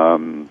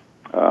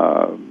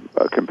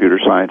 computer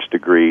science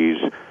degrees,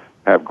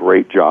 have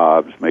great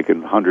jobs,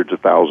 making hundreds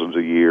of thousands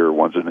a year.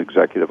 One's an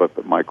executive up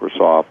at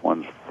Microsoft,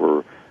 one's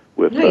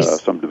with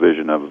nice. Some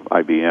division of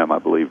IBM, I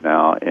believe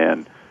now,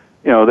 and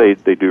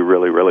they do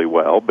really, really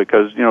well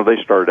because they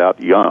started out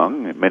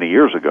young many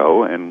years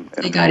ago and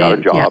got a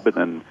job, and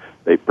then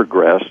they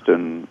progressed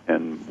and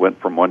went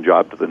from one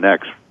job to the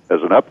next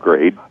as an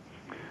upgrade.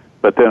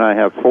 But then I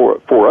have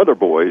four other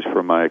boys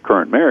from my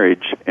current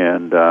marriage,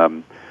 and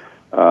we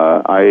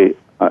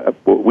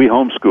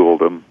homeschooled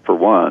them for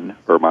one,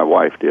 or my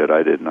wife did.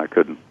 I didn't. I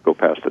couldn't go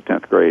past the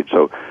 10th grade,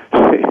 so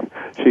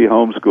she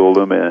homeschooled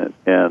them,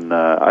 and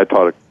I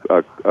taught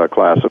a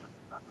class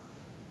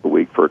a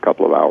week for a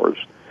couple of hours.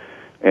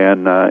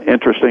 And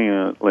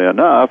interestingly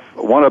enough,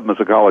 one of them is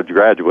a college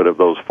graduate of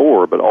those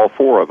four, but all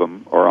four of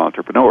them are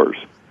entrepreneurs.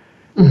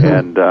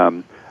 Mm-hmm.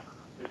 And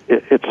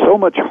it's so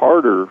much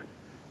harder,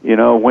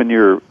 when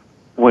you're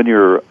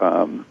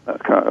kind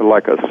of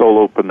like a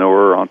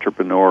solopreneur,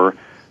 entrepreneur,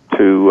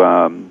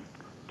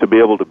 to be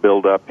able to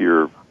build up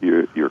your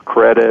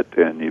credit,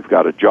 and you've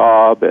got a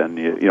job, and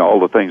all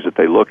the things that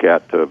they look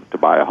at to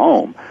buy a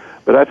home.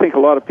 But I think a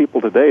lot of people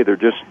today,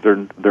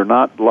 they're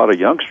not, a lot of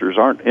youngsters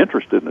aren't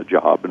interested in a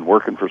job and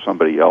working for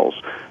somebody else.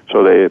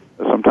 So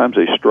sometimes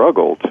they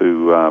struggle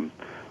to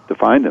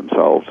find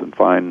themselves and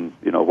find,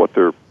 what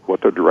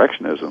their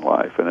direction is in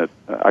life. And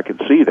I can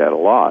see that a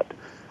lot.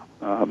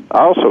 I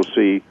also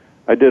see,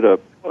 I did a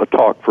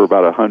talk for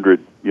about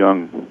 100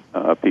 young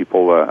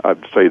people.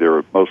 I'd say they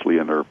were mostly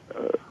in their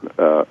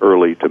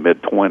early to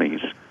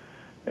mid-20s.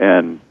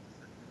 And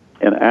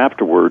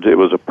afterwards, it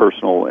was a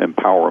personal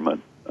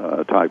empowerment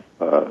type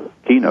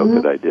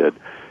keynote that I did.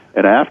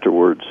 And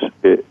afterwards,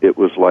 it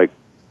was like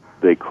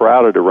they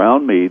crowded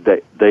around me.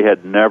 They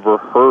had never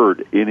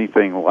heard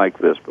anything like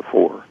this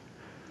before.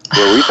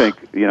 Where we think,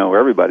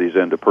 everybody's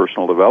into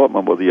personal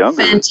development. Well, the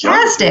younger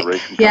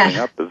generation coming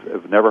up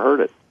have never heard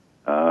it.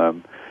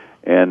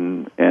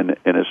 And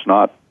it's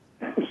not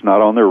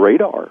on their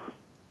radar.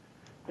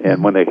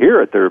 And when they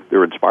hear it,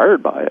 they're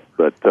inspired by it.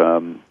 But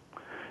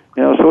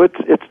so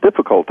it's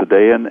difficult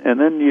today. And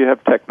then you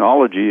have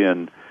technology,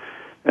 and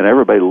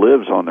everybody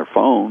lives on their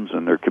phones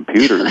and their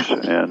computers,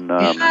 and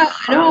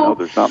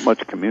there's not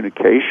much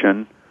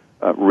communication,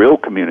 real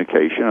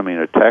communication. I mean,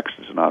 a text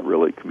is not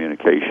really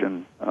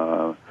communication.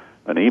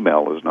 An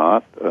email is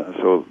not.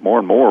 So more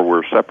and more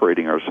we're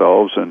separating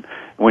ourselves, and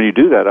when you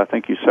do that, I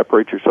think you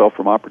separate yourself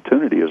from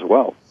opportunity as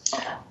well.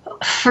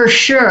 For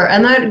sure,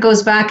 and that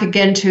goes back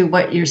again to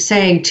what you're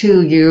saying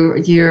too.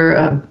 You're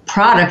a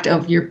product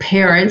of your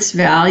parents'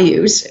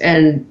 values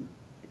and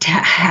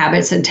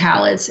habits and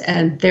talents,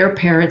 and their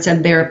parents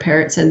and their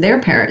parents and their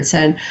parents.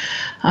 And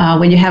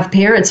when you have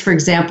parents, for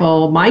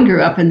example, mine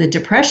grew up in the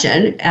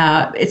Depression,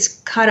 it's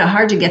kind of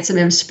hard to get some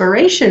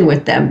inspiration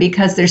with them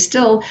because they're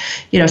still,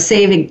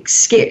 saving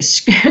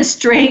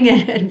string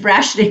and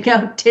rationing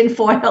out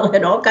tinfoil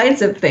and all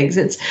kinds of things.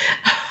 It's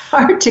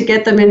hard to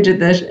get them into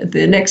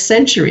the next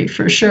century,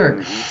 for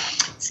sure.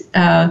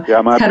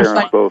 My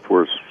parents both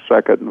were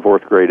second and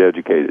fourth grade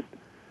educated.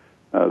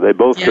 They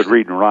both could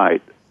read and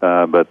write,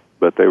 but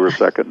they were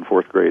second and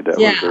fourth grade. That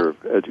was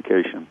their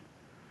education.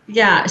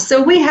 Yeah,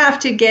 so we have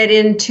to get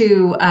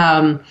into,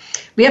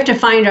 we have to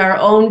find our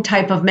own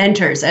type of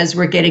mentors as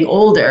we're getting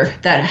older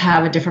that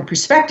have a different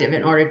perspective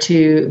in order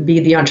to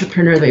be the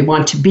entrepreneur that we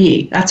want to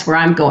be. That's where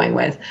I'm going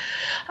with.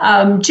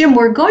 Jim,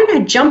 we're going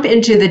to jump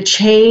into the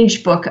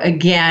Change book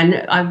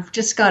again. I've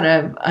just got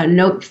a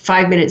note,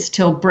 5 minutes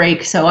till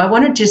break, so I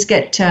want to just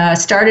get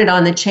started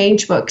on the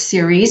Change book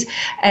series,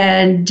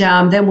 and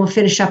then we'll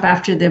finish up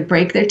after the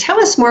break there. Tell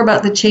us more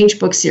about the Change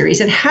book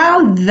series and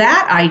how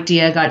that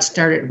idea got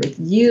started with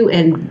you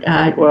and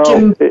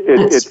Jim.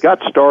 It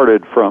got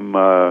started from 2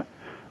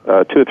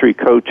 or 3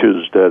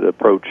 coaches that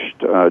approached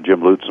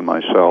Jim Lutz and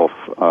myself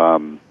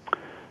on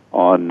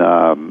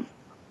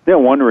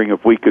wondering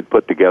if we could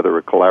put together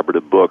a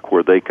collaborative book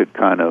where they could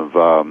kind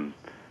of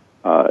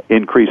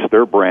increase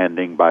their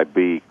branding by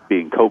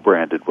being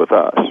co-branded with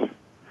us.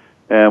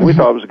 And we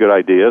thought it was a good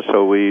idea,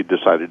 so we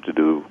decided to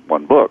do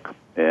one book.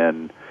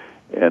 And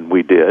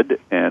we did,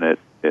 and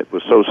it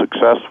was so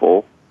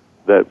successful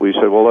that we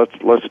said, well,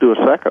 let's do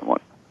a second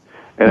one.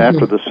 And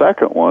after the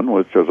second one,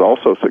 which was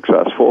also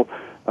successful,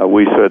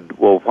 we said,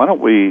 well, why don't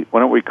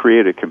we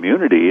create a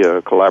community,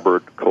 a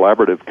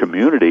collaborative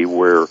community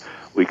where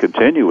we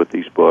continue with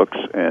these books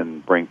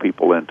and bring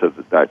people into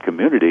that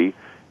community,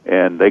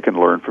 and they can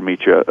learn from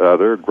each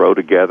other, grow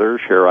together,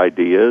 share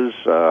ideas,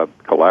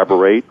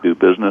 collaborate, do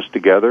business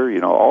together,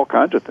 all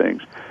kinds of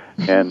things.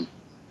 And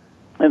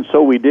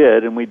so we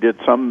did, and we did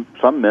some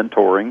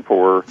mentoring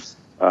for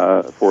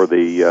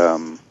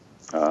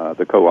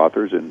the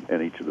co-authors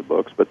in each of the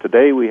books. But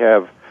today we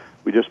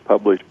just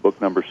published book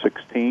number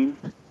 16.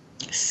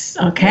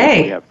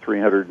 Okay. We have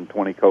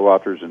 320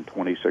 co-authors in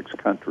 26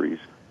 countries.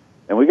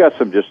 And we got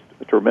some just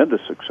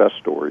tremendous success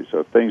stories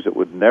of things that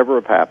would never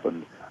have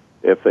happened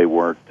if they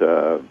weren't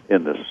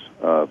in this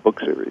book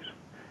series.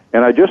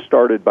 And I just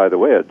started, by the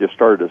way, a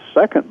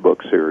second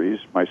book series,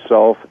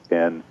 myself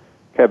and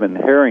Kevin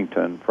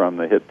Harrington from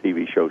the hit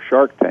TV show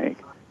Shark Tank.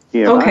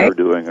 He and I are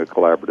doing a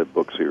collaborative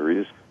book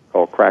series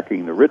called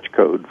Cracking the Rich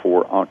Code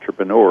for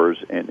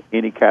Entrepreneurs in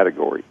Any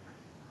Category.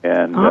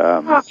 And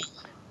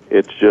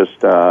it's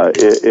just,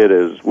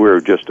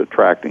 we're just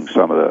attracting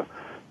some of the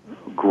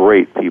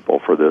great people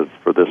for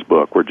this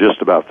book. We're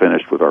just about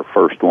finished with our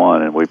first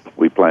one, and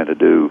we plan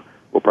to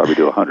we'll probably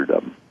do 100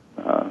 of them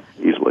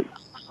easily.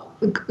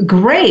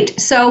 Great.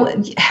 So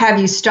have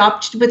you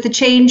stopped with the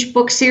Change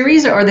book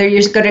series, or are you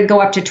just going to go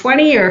up to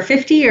 20 or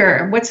 50,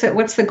 or what's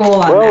the goal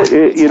on that?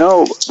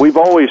 Well, we've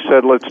always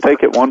said let's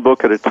take it one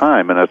book at a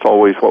time, and that's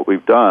always what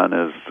we've done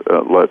is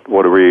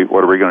what are we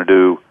going to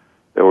do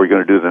we're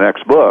going to do the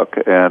next book.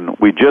 And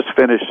we just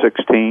finished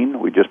 16.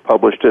 We just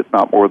published it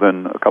not more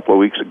than a couple of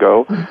weeks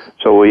ago.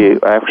 So we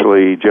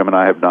actually, Jim and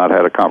I have not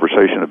had a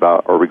conversation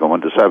about, are we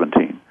going to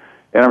 17?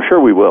 And I'm sure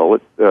we will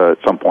at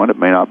some point. It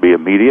may not be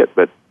immediate,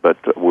 but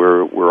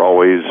we're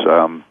always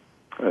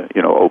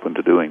open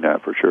to doing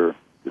that for sure.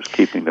 Just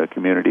keeping the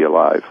community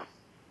alive.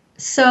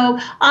 So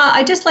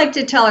I'd just like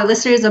to tell our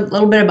listeners a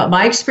little bit about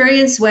my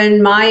experience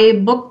when my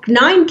book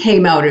 9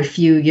 came out a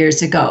few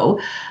years ago.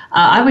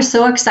 I was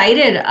so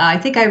excited. I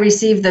think I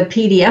received the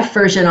PDF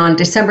version on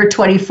December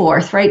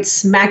 24th, right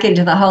smack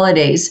into the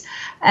holidays.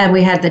 And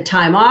we had the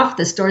time off.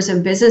 The stores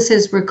and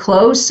businesses were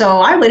closed. So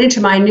I went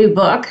into my new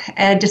book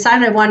and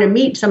decided I wanted to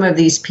meet some of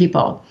these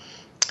people.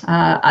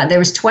 There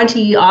was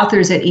 20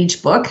 authors in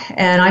each book,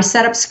 and I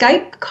set up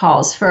Skype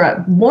calls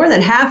for more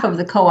than half of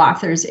the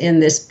co-authors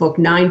in this book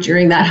 9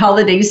 during that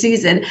holiday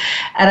season.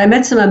 And I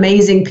met some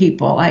amazing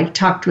people. I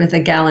talked with a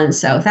gal in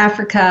South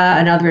Africa,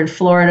 another in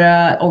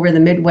Florida, over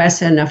the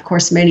Midwest, and of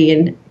course many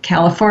in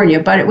California.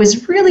 But it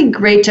was really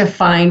great to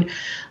find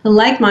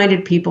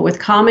like-minded people with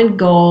common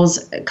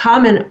goals,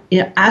 common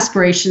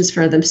aspirations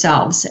for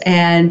themselves.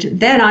 And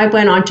then I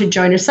went on to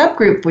join a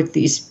subgroup with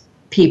these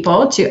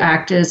people to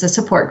act as a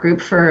support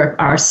group for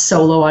our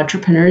solo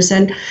entrepreneurs.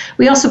 And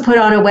we also put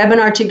on a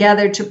webinar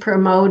together to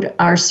promote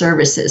our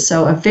services.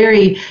 So a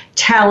very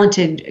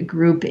talented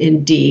group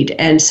indeed.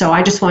 And so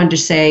I just wanted to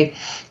say,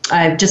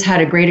 I've just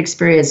had a great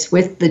experience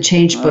with the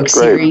Change Book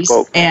series.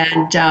 Cool.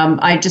 And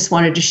I just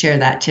wanted to share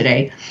that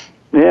today.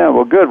 Yeah,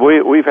 well, good.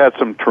 We've had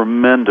some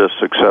tremendous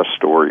success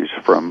stories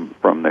from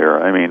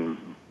there. I mean,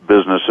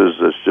 businesses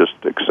that's just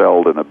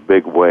excelled in a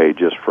big way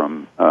just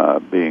from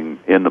being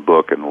in the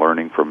book and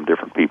learning from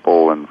different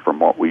people and from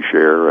what we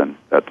share and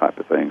that type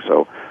of thing.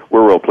 So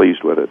we're real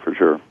pleased with it for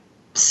sure.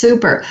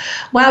 Super.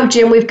 Wow,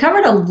 Jim, we've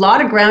covered a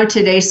lot of ground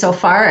today so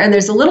far, and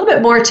there's a little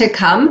bit more to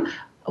come.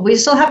 We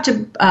still have to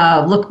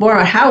look more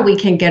at how we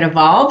can get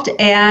involved.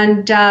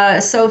 And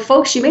so,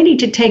 folks, you may need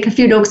to take a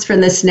few notes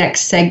from this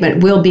next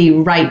segment. We'll be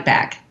right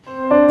back.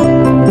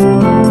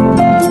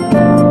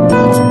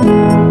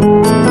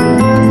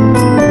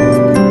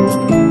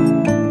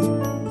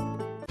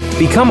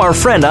 Become our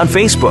friend on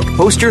Facebook.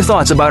 Post your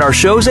thoughts about our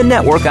shows and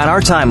network on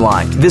our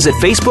timeline. Visit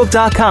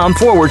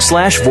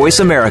Facebook.com/Voice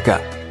America.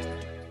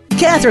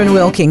 Catherine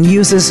Wilking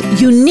uses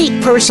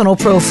unique personal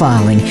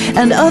profiling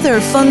and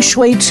other feng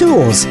shui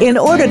tools in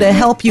order to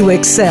help you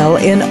excel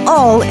in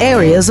all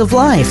areas of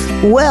life,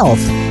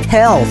 wealth,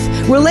 health,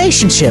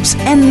 relationships,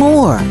 and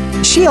more.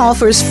 She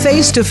offers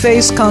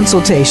face-to-face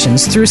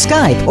consultations through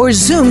Skype or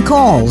Zoom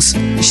calls.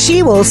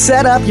 She will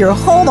set up your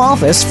home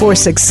office for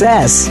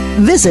success.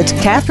 Visit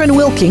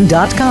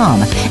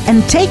CatherineWilking.com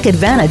and take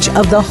advantage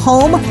of the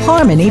Home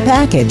Harmony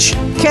package.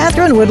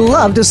 Catherine would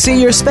love to see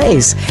your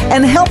space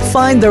and help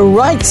find the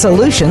right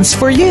solutions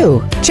for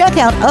you. Check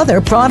out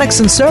other products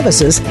and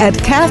services at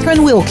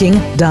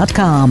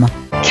CatherineWilking.com.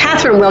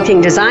 Catherine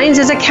Wilking Designs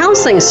is a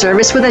counseling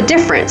service with a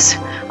difference.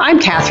 I'm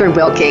Catherine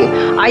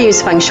Wilking. I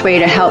use Feng Shui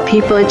to help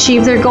people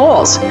achieve their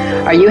goals.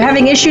 Are you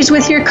having issues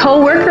with your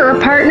coworker or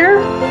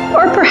partner?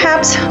 Or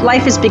perhaps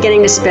life is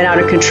beginning to spin out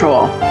of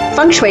control.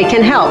 Feng Shui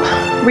can help.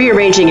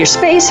 Rearranging your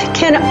space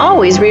can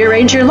always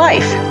rearrange your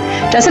life.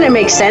 Doesn't it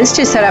make sense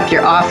to set up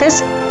your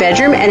office,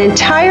 bedroom, and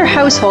entire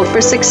household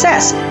for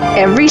success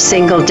every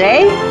single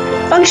day?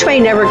 Feng Shui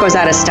never goes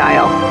out of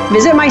style.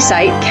 Visit my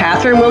site,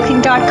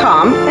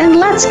 CatherineWilking.com, and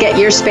let's get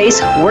your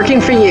space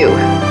working for you.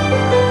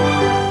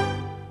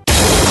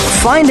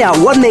 Find out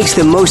what makes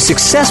the most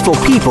successful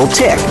people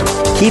tick.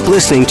 Keep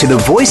listening to the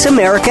Voice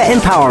America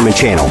Empowerment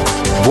Channel.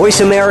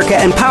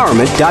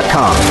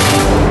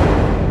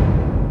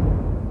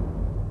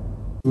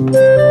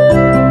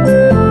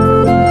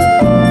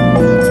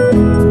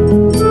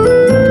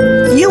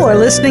 VoiceAmericaEmpowerment.com. You are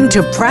listening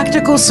to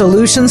Practical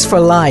Solutions for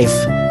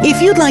Life. If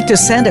you'd like to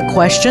send a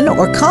question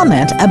or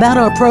comment about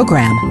our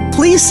program,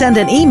 please send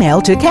an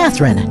email to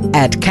Catherine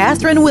at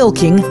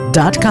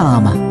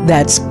CatherineWilking.com.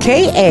 That's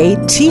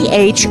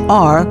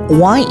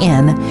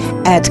KATHRYN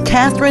at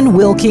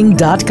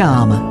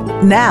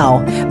CatherineWilking.com.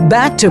 Now,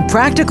 back to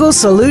Practical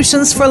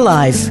Solutions for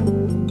Life.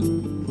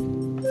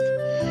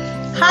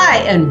 Hi,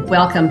 and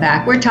welcome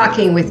back. We're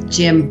talking with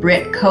Jim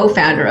Britt,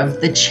 co-founder of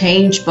the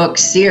Change Book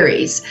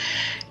series.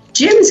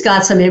 Jim's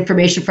got some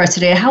information for us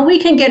today, how we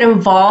can get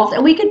involved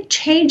and we can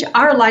change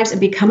our lives and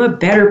become a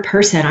better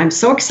person. I'm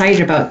so excited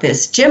about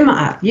this. Jim,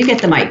 you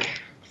get the mic.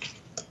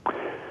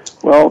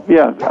 Well,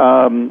 yeah,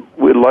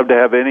 we'd love to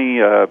have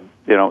anybody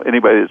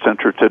that's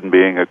interested in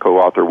being a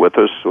co-author with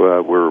us.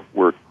 We're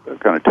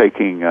kind of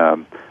taking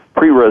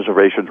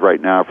pre-reservations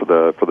right now for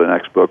the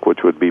next book,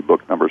 which would be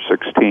book number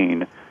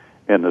 16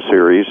 in the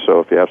series. So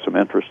if you have some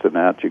interest in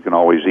that, you can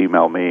always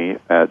email me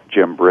at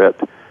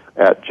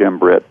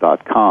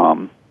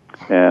jimbritt@jimbritt.com.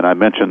 And I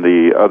mentioned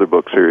the other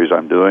book series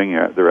I'm doing.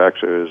 There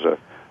actually is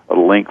a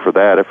link for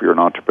that if you're an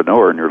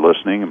entrepreneur and you're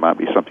listening. It might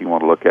be something you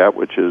want to look at,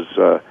 which is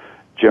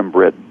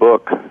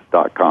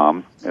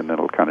jimbrittbook.com, and then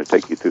it'll kind of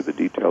take you through the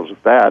details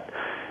of that.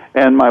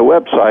 And my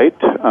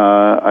website,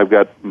 I've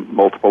got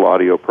multiple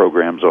audio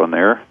programs on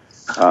there.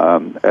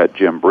 at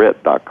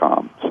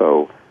jimbritt.com.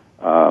 So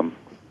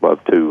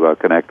love to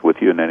connect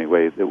with you in any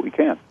way that we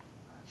can.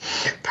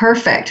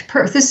 Perfect.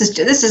 This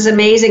is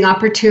amazing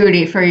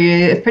opportunity for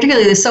you,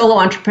 particularly the solo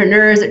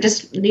entrepreneurs that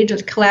just need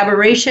a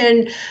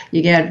collaboration.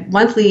 You get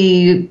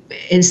monthly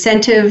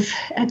incentive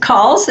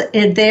calls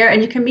in there,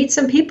 and you can meet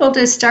some people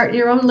to start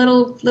your own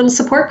little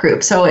support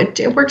group. So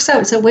it works out.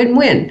 It's a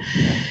win-win.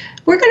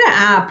 We're going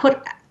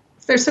to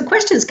there's some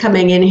questions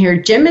coming in here.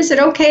 Jim, is it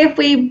okay if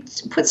we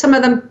put some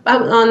of them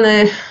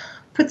out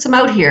put some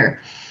out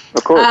here?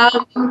 Of course.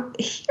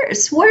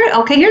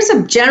 Here's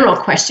a general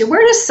question.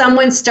 Where does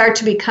someone start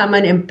to become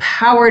an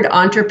empowered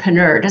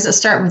entrepreneur? Does it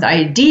start with the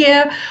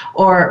idea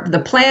or the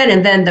plan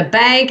and then the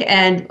bank?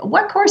 And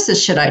what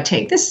courses should I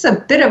take? This is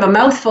a bit of a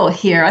mouthful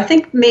here. I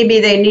think maybe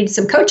they need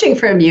some coaching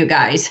from you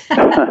guys.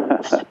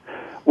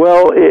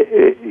 Well,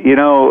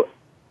 to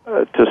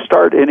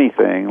start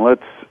anything,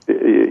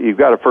 you've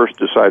got to first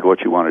decide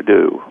what you want to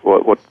do,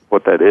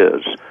 what that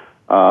is.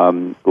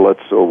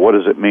 What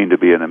does it mean to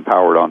be an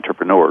empowered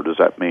entrepreneur? Does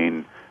that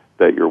mean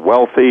that you're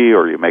wealthy,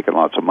 or you're making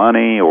lots of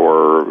money,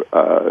 or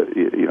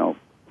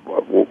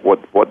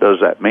what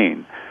does that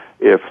mean?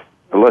 If,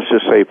 let's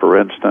just say, for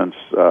instance,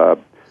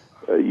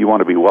 you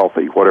want to be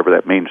wealthy, whatever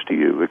that means to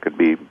you. It could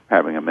be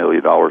having $1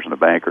 million in the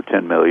bank, or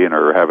 $10 million,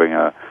 or having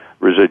a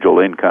residual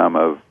income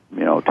of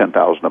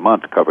 $10,000 a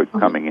month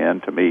coming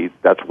in. To me,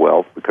 that's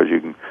wealth, because you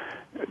can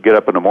get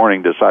up in the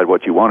morning, decide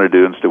what you want to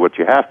do instead of what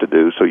you have to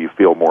do, so you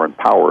feel more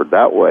empowered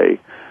that way.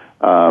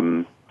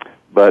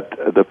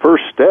 But the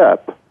first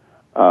step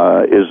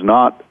is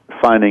not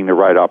finding the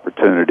right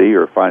opportunity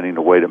or finding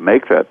a way to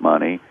make that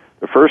money.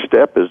 The first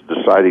step is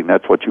deciding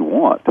that's what you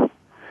want.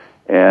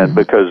 And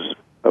because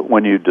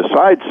when you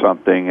decide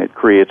something, it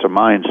creates a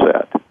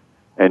mindset.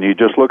 And you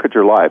just look at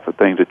your life, the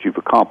things that you've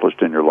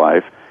accomplished in your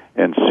life,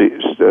 and see,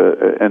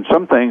 and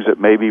some things that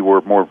maybe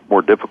were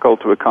more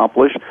difficult to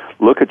accomplish.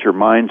 Look at your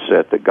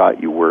mindset that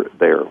got you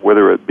there,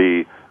 whether it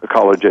be a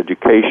college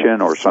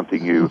education or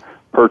something you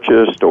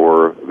purchased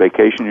or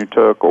vacation you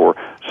took or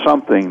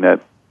something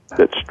that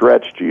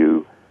stretched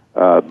you,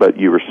 but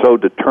you were so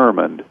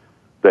determined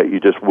that you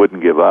just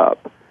wouldn't give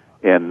up.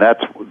 And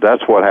that's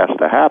what has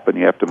to happen.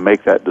 You have to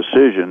make that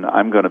decision.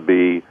 I'm going to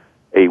be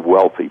a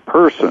wealthy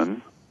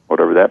person,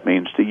 whatever that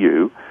means to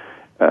you.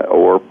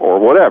 Or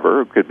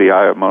whatever. It could be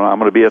I'm going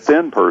to be a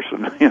thin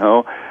person,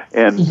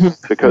 and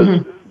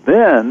because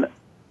then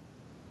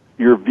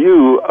your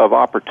view of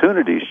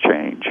opportunities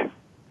change.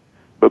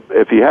 But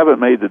if you haven't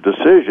made the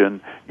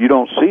decision, you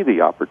don't see the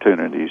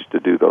opportunities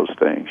to do those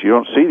things. You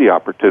don't see the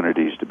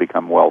opportunities to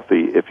become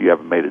wealthy if you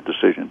haven't made a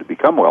decision to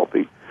become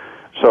wealthy.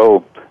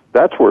 So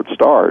that's where it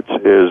starts,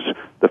 is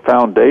the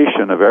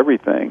foundation of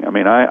everything. I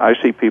mean, I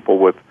see people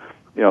with,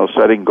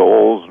 setting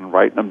goals and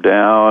writing them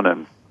down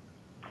and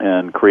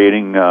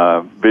creating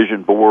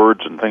vision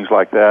boards and things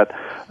like that.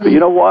 But you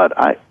know what?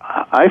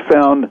 I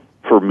found,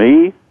 for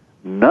me,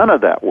 none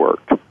of that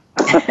worked.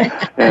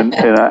 and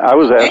I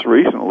was asked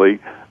recently,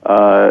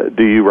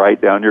 do you write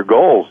down your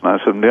goals? And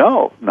I said,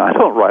 no, I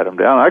don't write them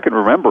down. I can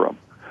remember them.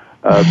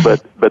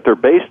 But they're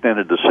based in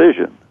a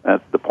decision.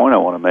 That's the point I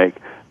want to make.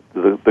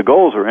 The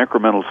goals are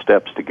incremental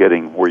steps to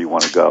getting where you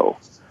want to go.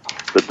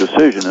 The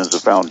decision is the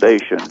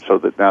foundation, so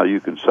that now you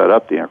can set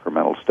up the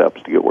incremental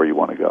steps to get where you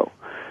want to go.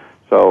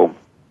 So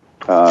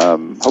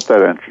hope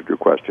that answered your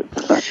question.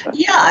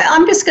 Yeah,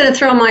 I'm just going to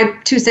throw my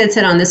 2 cents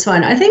in on this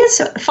one. I think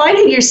it's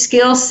finding your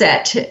skill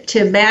set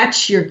to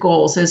match your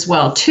goals as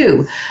well,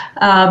 too.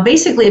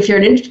 Basically, if you're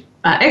an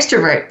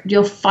extrovert,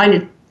 you'll find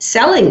it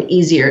selling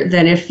easier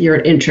than if you're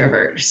an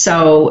introvert.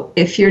 So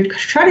if you're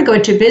trying to go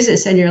into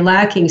business and you're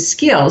lacking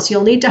skills,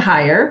 you'll need to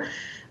hire,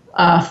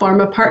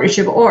 form a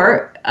partnership,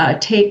 or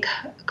take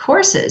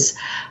courses.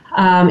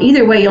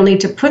 Either way, you'll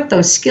need to put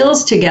those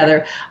skills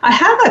together. I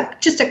have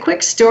just a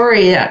quick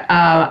story.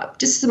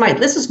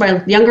 This is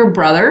my younger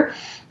brother,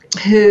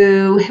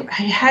 who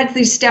had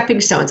these stepping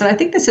stones, and I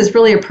think this is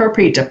really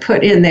appropriate to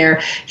put in there.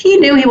 He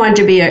knew he wanted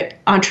to be an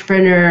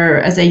entrepreneur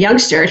as a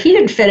youngster. He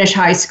didn't finish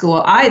high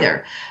school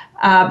either,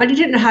 but he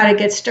didn't know how to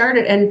get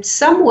started. And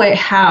some way,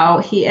 how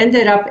he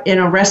ended up in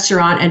a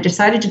restaurant and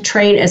decided to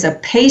train as a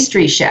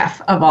pastry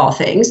chef, of all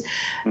things.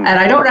 And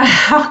I don't know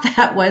how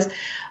that was.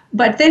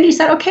 But then he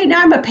said, okay,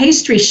 now I'm a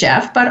pastry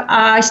chef, but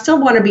I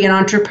still want to be an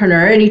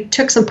entrepreneur. And he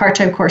took some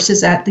part-time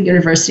courses at the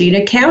university in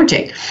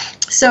accounting.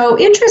 So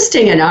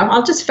interesting enough,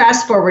 I'll just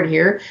fast forward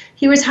here.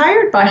 He was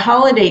hired by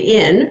Holiday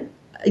Inn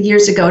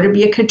years ago to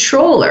be a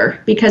controller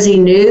because he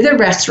knew the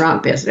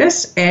restaurant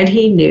business and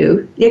he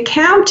knew the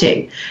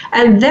accounting.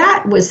 And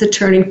that was the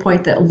turning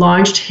point that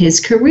launched his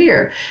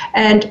career.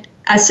 And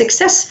a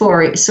success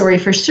story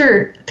for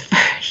sure.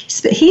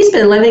 He's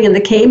been living in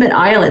the Cayman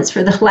Islands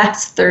for the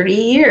last 30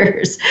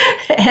 years,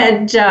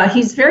 and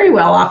he's very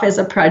well off as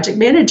a project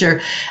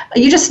manager.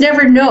 You just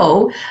never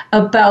know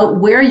about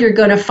where you're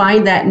going to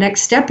find that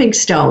next stepping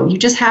stone. You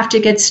just have to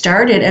get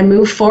started and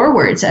move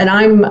forwards. And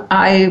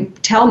I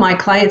tell my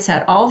clients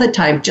that all the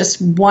time,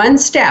 just one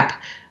step,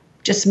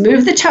 just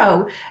move the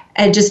toe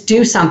and just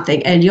do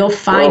something, and you'll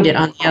find it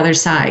on the other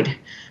side.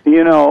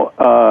 You know,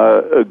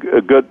 a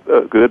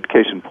good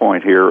case in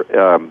point here.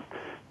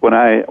 When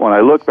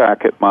I look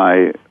back at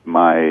my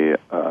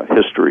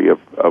history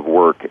of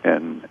work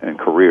and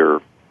career,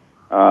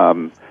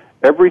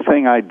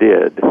 everything I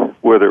did,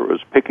 whether it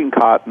was picking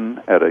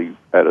cotton as a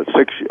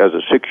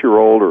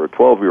 6-year-old or a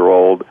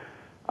 12-year-old,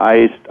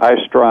 I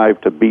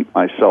strive to beat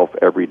myself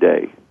every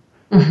day,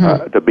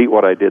 to beat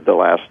what I did the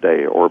last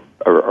day, or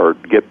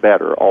get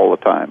better all the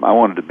time. I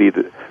wanted to be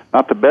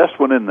not the best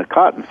one in the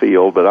cotton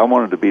field, but I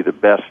wanted to be the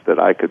best that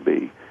I could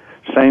be.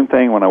 Same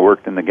thing when I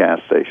worked in the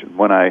gas station.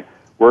 When I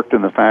worked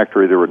in the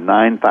factory, there were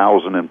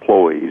 9,000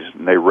 employees,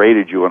 and they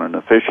rated you on an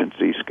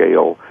efficiency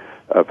scale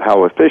of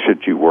how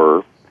efficient you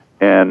were,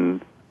 and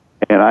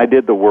I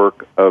did the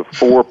work of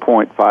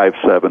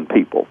 4.57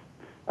 people.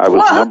 I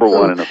was number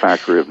one in a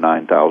factory of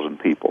 9,000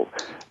 people.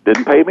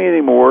 Didn't pay me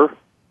any more,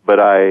 but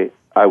I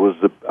always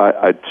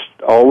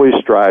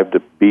strived to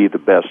be the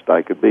best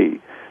I could be.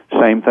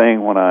 Same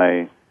thing when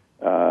I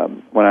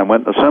went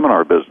in the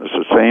seminar business.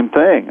 The same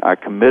thing. I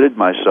committed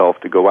myself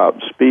to go out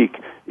and speak,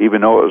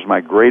 even though it was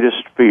my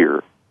greatest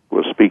fear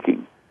was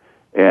speaking.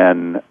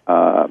 And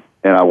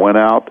I went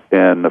out,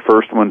 and the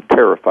first one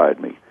terrified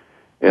me.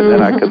 And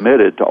then I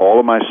committed to all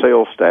of my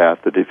sales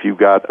staff that if you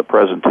got a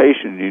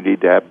presentation you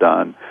need to have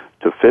done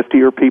to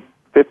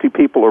 50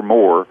 people or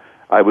more,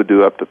 I would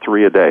do up to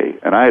 3 a day.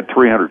 And I had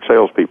 300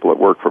 salespeople that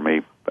worked for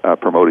me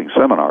promoting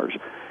seminars,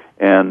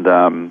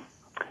 and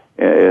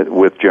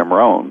with Jim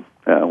Rohn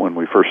when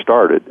we first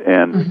started.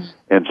 And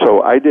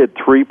so I did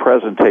 3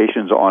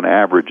 presentations on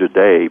average a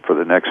day for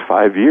the next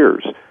 5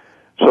 years.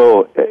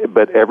 So,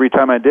 but every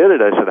time I did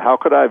it, I said, how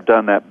could I have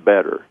done that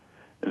better?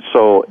 And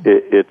so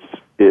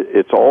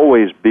it's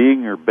always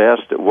being your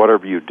best at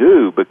whatever you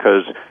do,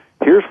 because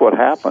here's what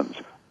happens.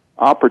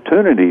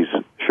 Opportunities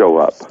show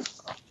up.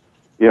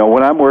 You know,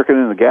 when I'm working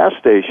in the gas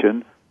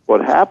station,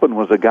 what happened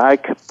was a guy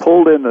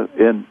pulled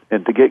in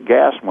to get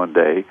gas one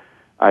day.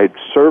 I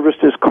serviced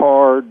his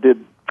car,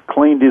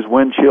 cleaned his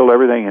windshield,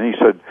 everything, and he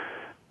said,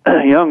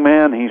 young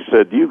man, he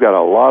said, you got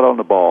a lot on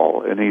the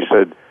ball. And he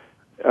said,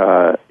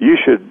 you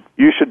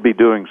should be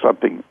doing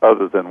something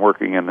other than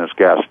working in this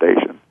gas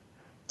station.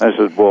 I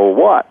said, well,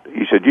 what?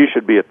 He said, you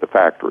should be at the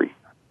factory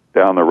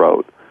down the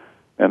road.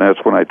 And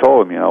that's when I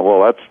told him,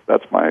 well,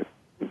 that's my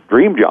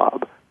dream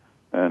job.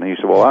 And he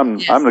said, well, I'm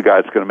the guy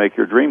that's going to make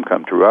your dream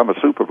come true. I'm a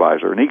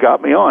supervisor. And he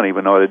got me on,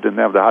 even though I didn't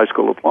have the high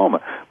school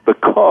diploma,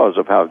 because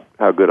of how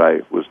good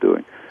I was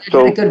doing.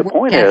 So the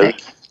point is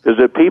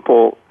that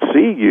people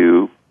see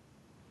you,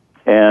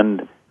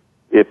 and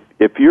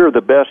if you're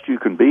the best you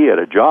can be at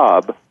a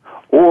job,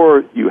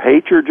 or you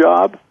hate your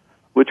job,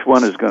 which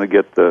one is going to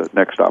get the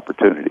next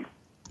opportunity?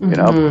 You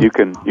know, you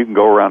can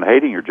go around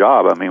hating your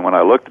job. I mean, when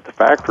I looked at the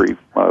factory,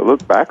 when I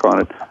looked back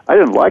on it, I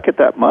didn't like it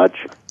that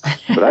much,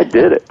 but I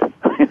did it.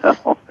 You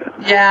know?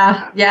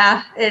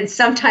 Yeah.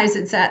 Sometimes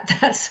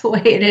that's the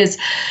way it is.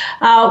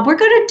 We're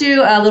going to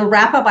do a little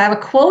wrap up. I have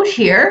a quote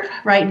here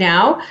right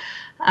now.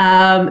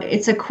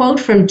 It's a quote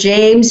from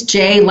James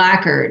J.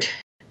 Lackard.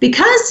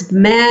 Because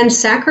man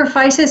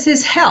sacrifices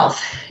his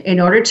health in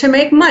order to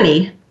make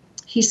money,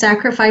 he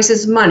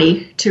sacrifices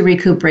money to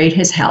recuperate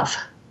his health.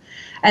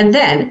 And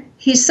then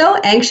he's so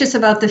anxious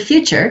about the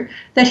future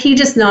that he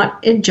does not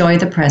enjoy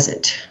the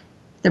present.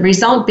 The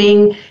result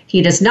being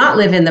he does not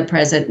live in the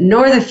present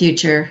nor the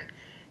future.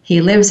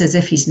 He lives as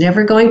if he's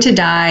never going to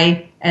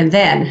die, and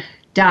then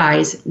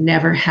dies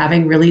never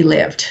having really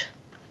lived.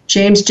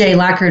 James J.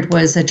 Lackard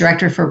was the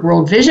director for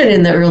World Vision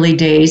in the early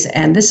days,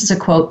 and this is a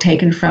quote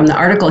taken from the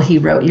article he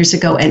wrote years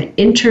ago, An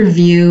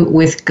Interview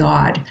with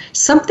God.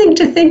 Something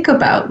to think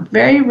about,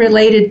 very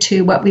related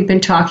to what we've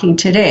been talking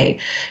today.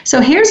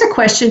 So here's a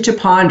question to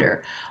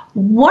ponder.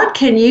 What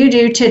can you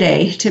do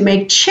today to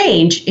make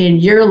change in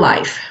your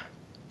life?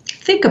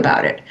 Think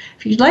about it.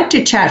 If you'd like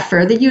to chat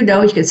further, you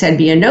can send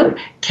me a note,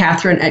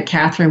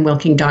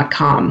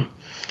 Catherine@catherinewilking.com.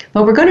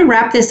 Well, we're going to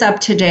wrap this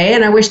up today,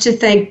 and I wish to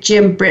thank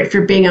Jim Britt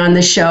for being on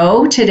the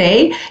show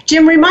today.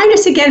 Jim, remind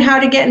us again how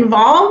to get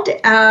involved.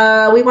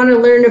 We want to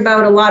learn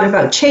about a lot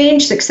about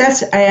change,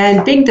 success,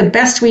 and being the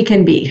best we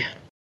can be.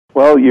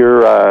 Well,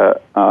 you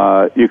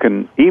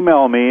can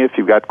email me if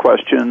you've got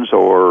questions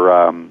or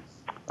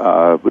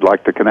would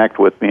like to connect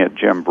with me at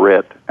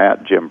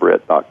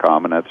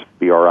jimbritt@jimbritt.com, and that's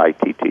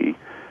BRITT.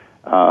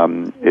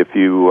 If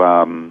you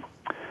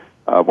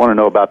want to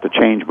know about the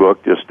Change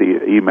book, just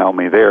email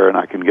me there, and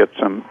I can get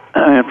some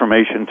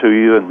information to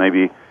you and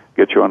maybe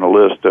get you on a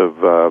list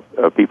of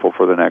people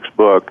for the next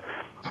book.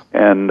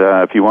 And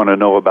if you want to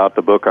know about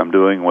the book I'm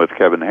doing with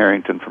Kevin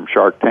Harrington from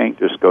Shark Tank,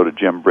 just go to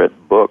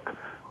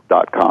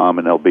jimbrittbook.com,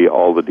 and there'll be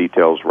all the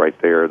details right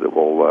there that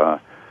will,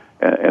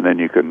 and then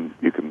you can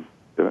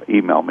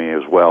email me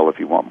as well if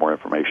you want more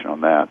information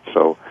on that.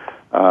 So,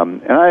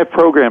 and I have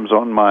programs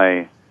on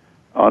my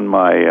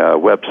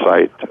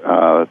website,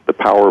 The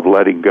Power of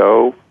Letting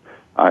Go.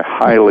 I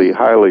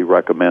highly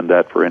recommend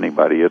that for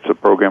anybody. It's a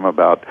program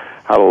about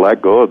how to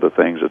let go of the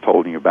things that's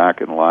holding you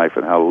back in life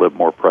and how to live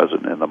more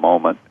present in the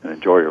moment and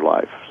enjoy your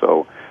life.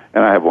 So,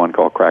 and I have one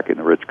called Cracking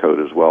the Rich Code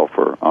as well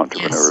for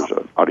entrepreneurs,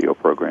 an audio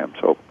program.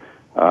 So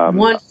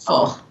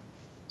Wonderful.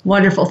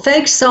 Wonderful.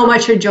 Thanks so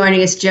much for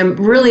joining us, Jim.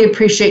 Really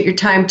appreciate your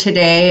time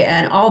today,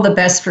 and all the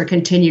best for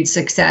continued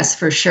success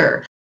for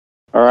sure.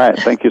 All right.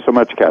 Thank you so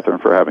much, Catherine,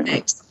 for having me.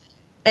 Thanks.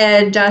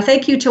 And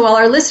thank you to all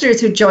our listeners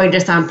who joined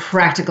us on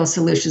Practical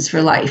Solutions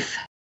for Life.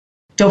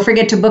 Don't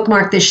forget to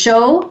bookmark this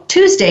show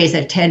Tuesdays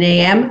at 10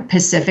 a.m.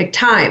 Pacific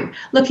Time.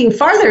 Looking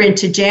farther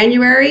into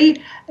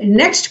January,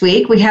 next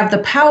week we have the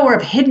power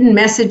of hidden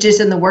messages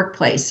in the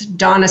workplace.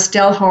 Donna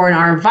Stellhorn,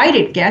 our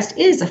invited guest,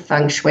 is a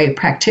feng shui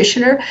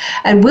practitioner,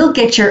 and we'll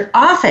get your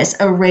office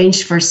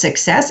arranged for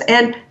success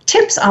and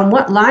tips on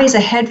what lies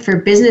ahead for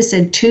business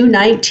in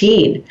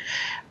 2019.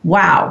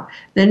 Wow.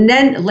 And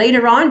then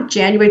later on,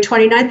 January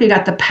 29th, we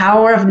got the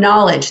power of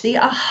knowledge, the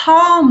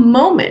aha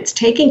moments,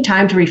 taking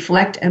time to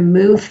reflect and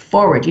move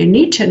forward. You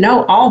need to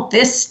know all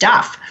this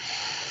stuff.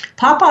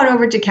 Pop on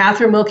over to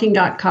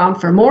CatherineWilking.com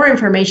for more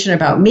information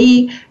about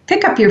me,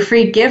 pick up your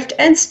free gift,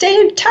 and stay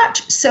in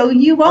touch so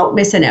you won't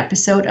miss an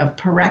episode of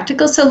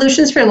Practical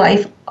Solutions for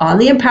Life on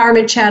the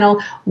Empowerment Channel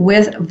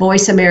with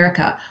Voice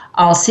America.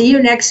 I'll see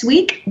you next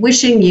week,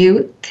 wishing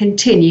you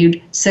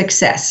continued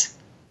success.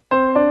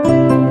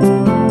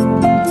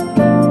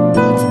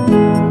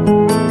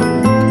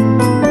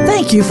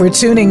 Thank you for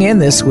tuning in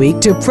this week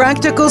to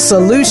Practical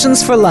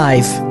Solutions for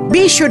Life.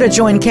 Be sure to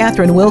join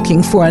Catherine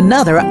Wilking for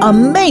another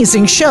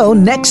amazing show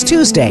next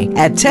Tuesday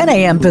at 10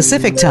 a.m.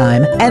 Pacific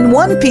Time and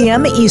 1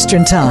 p.m.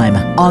 Eastern Time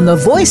on the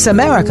Voice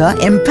America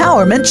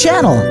Empowerment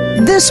Channel.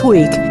 This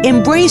week,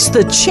 embrace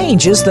the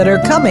changes that are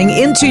coming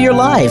into your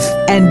life,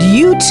 and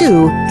you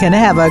too can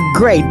have a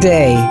great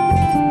day.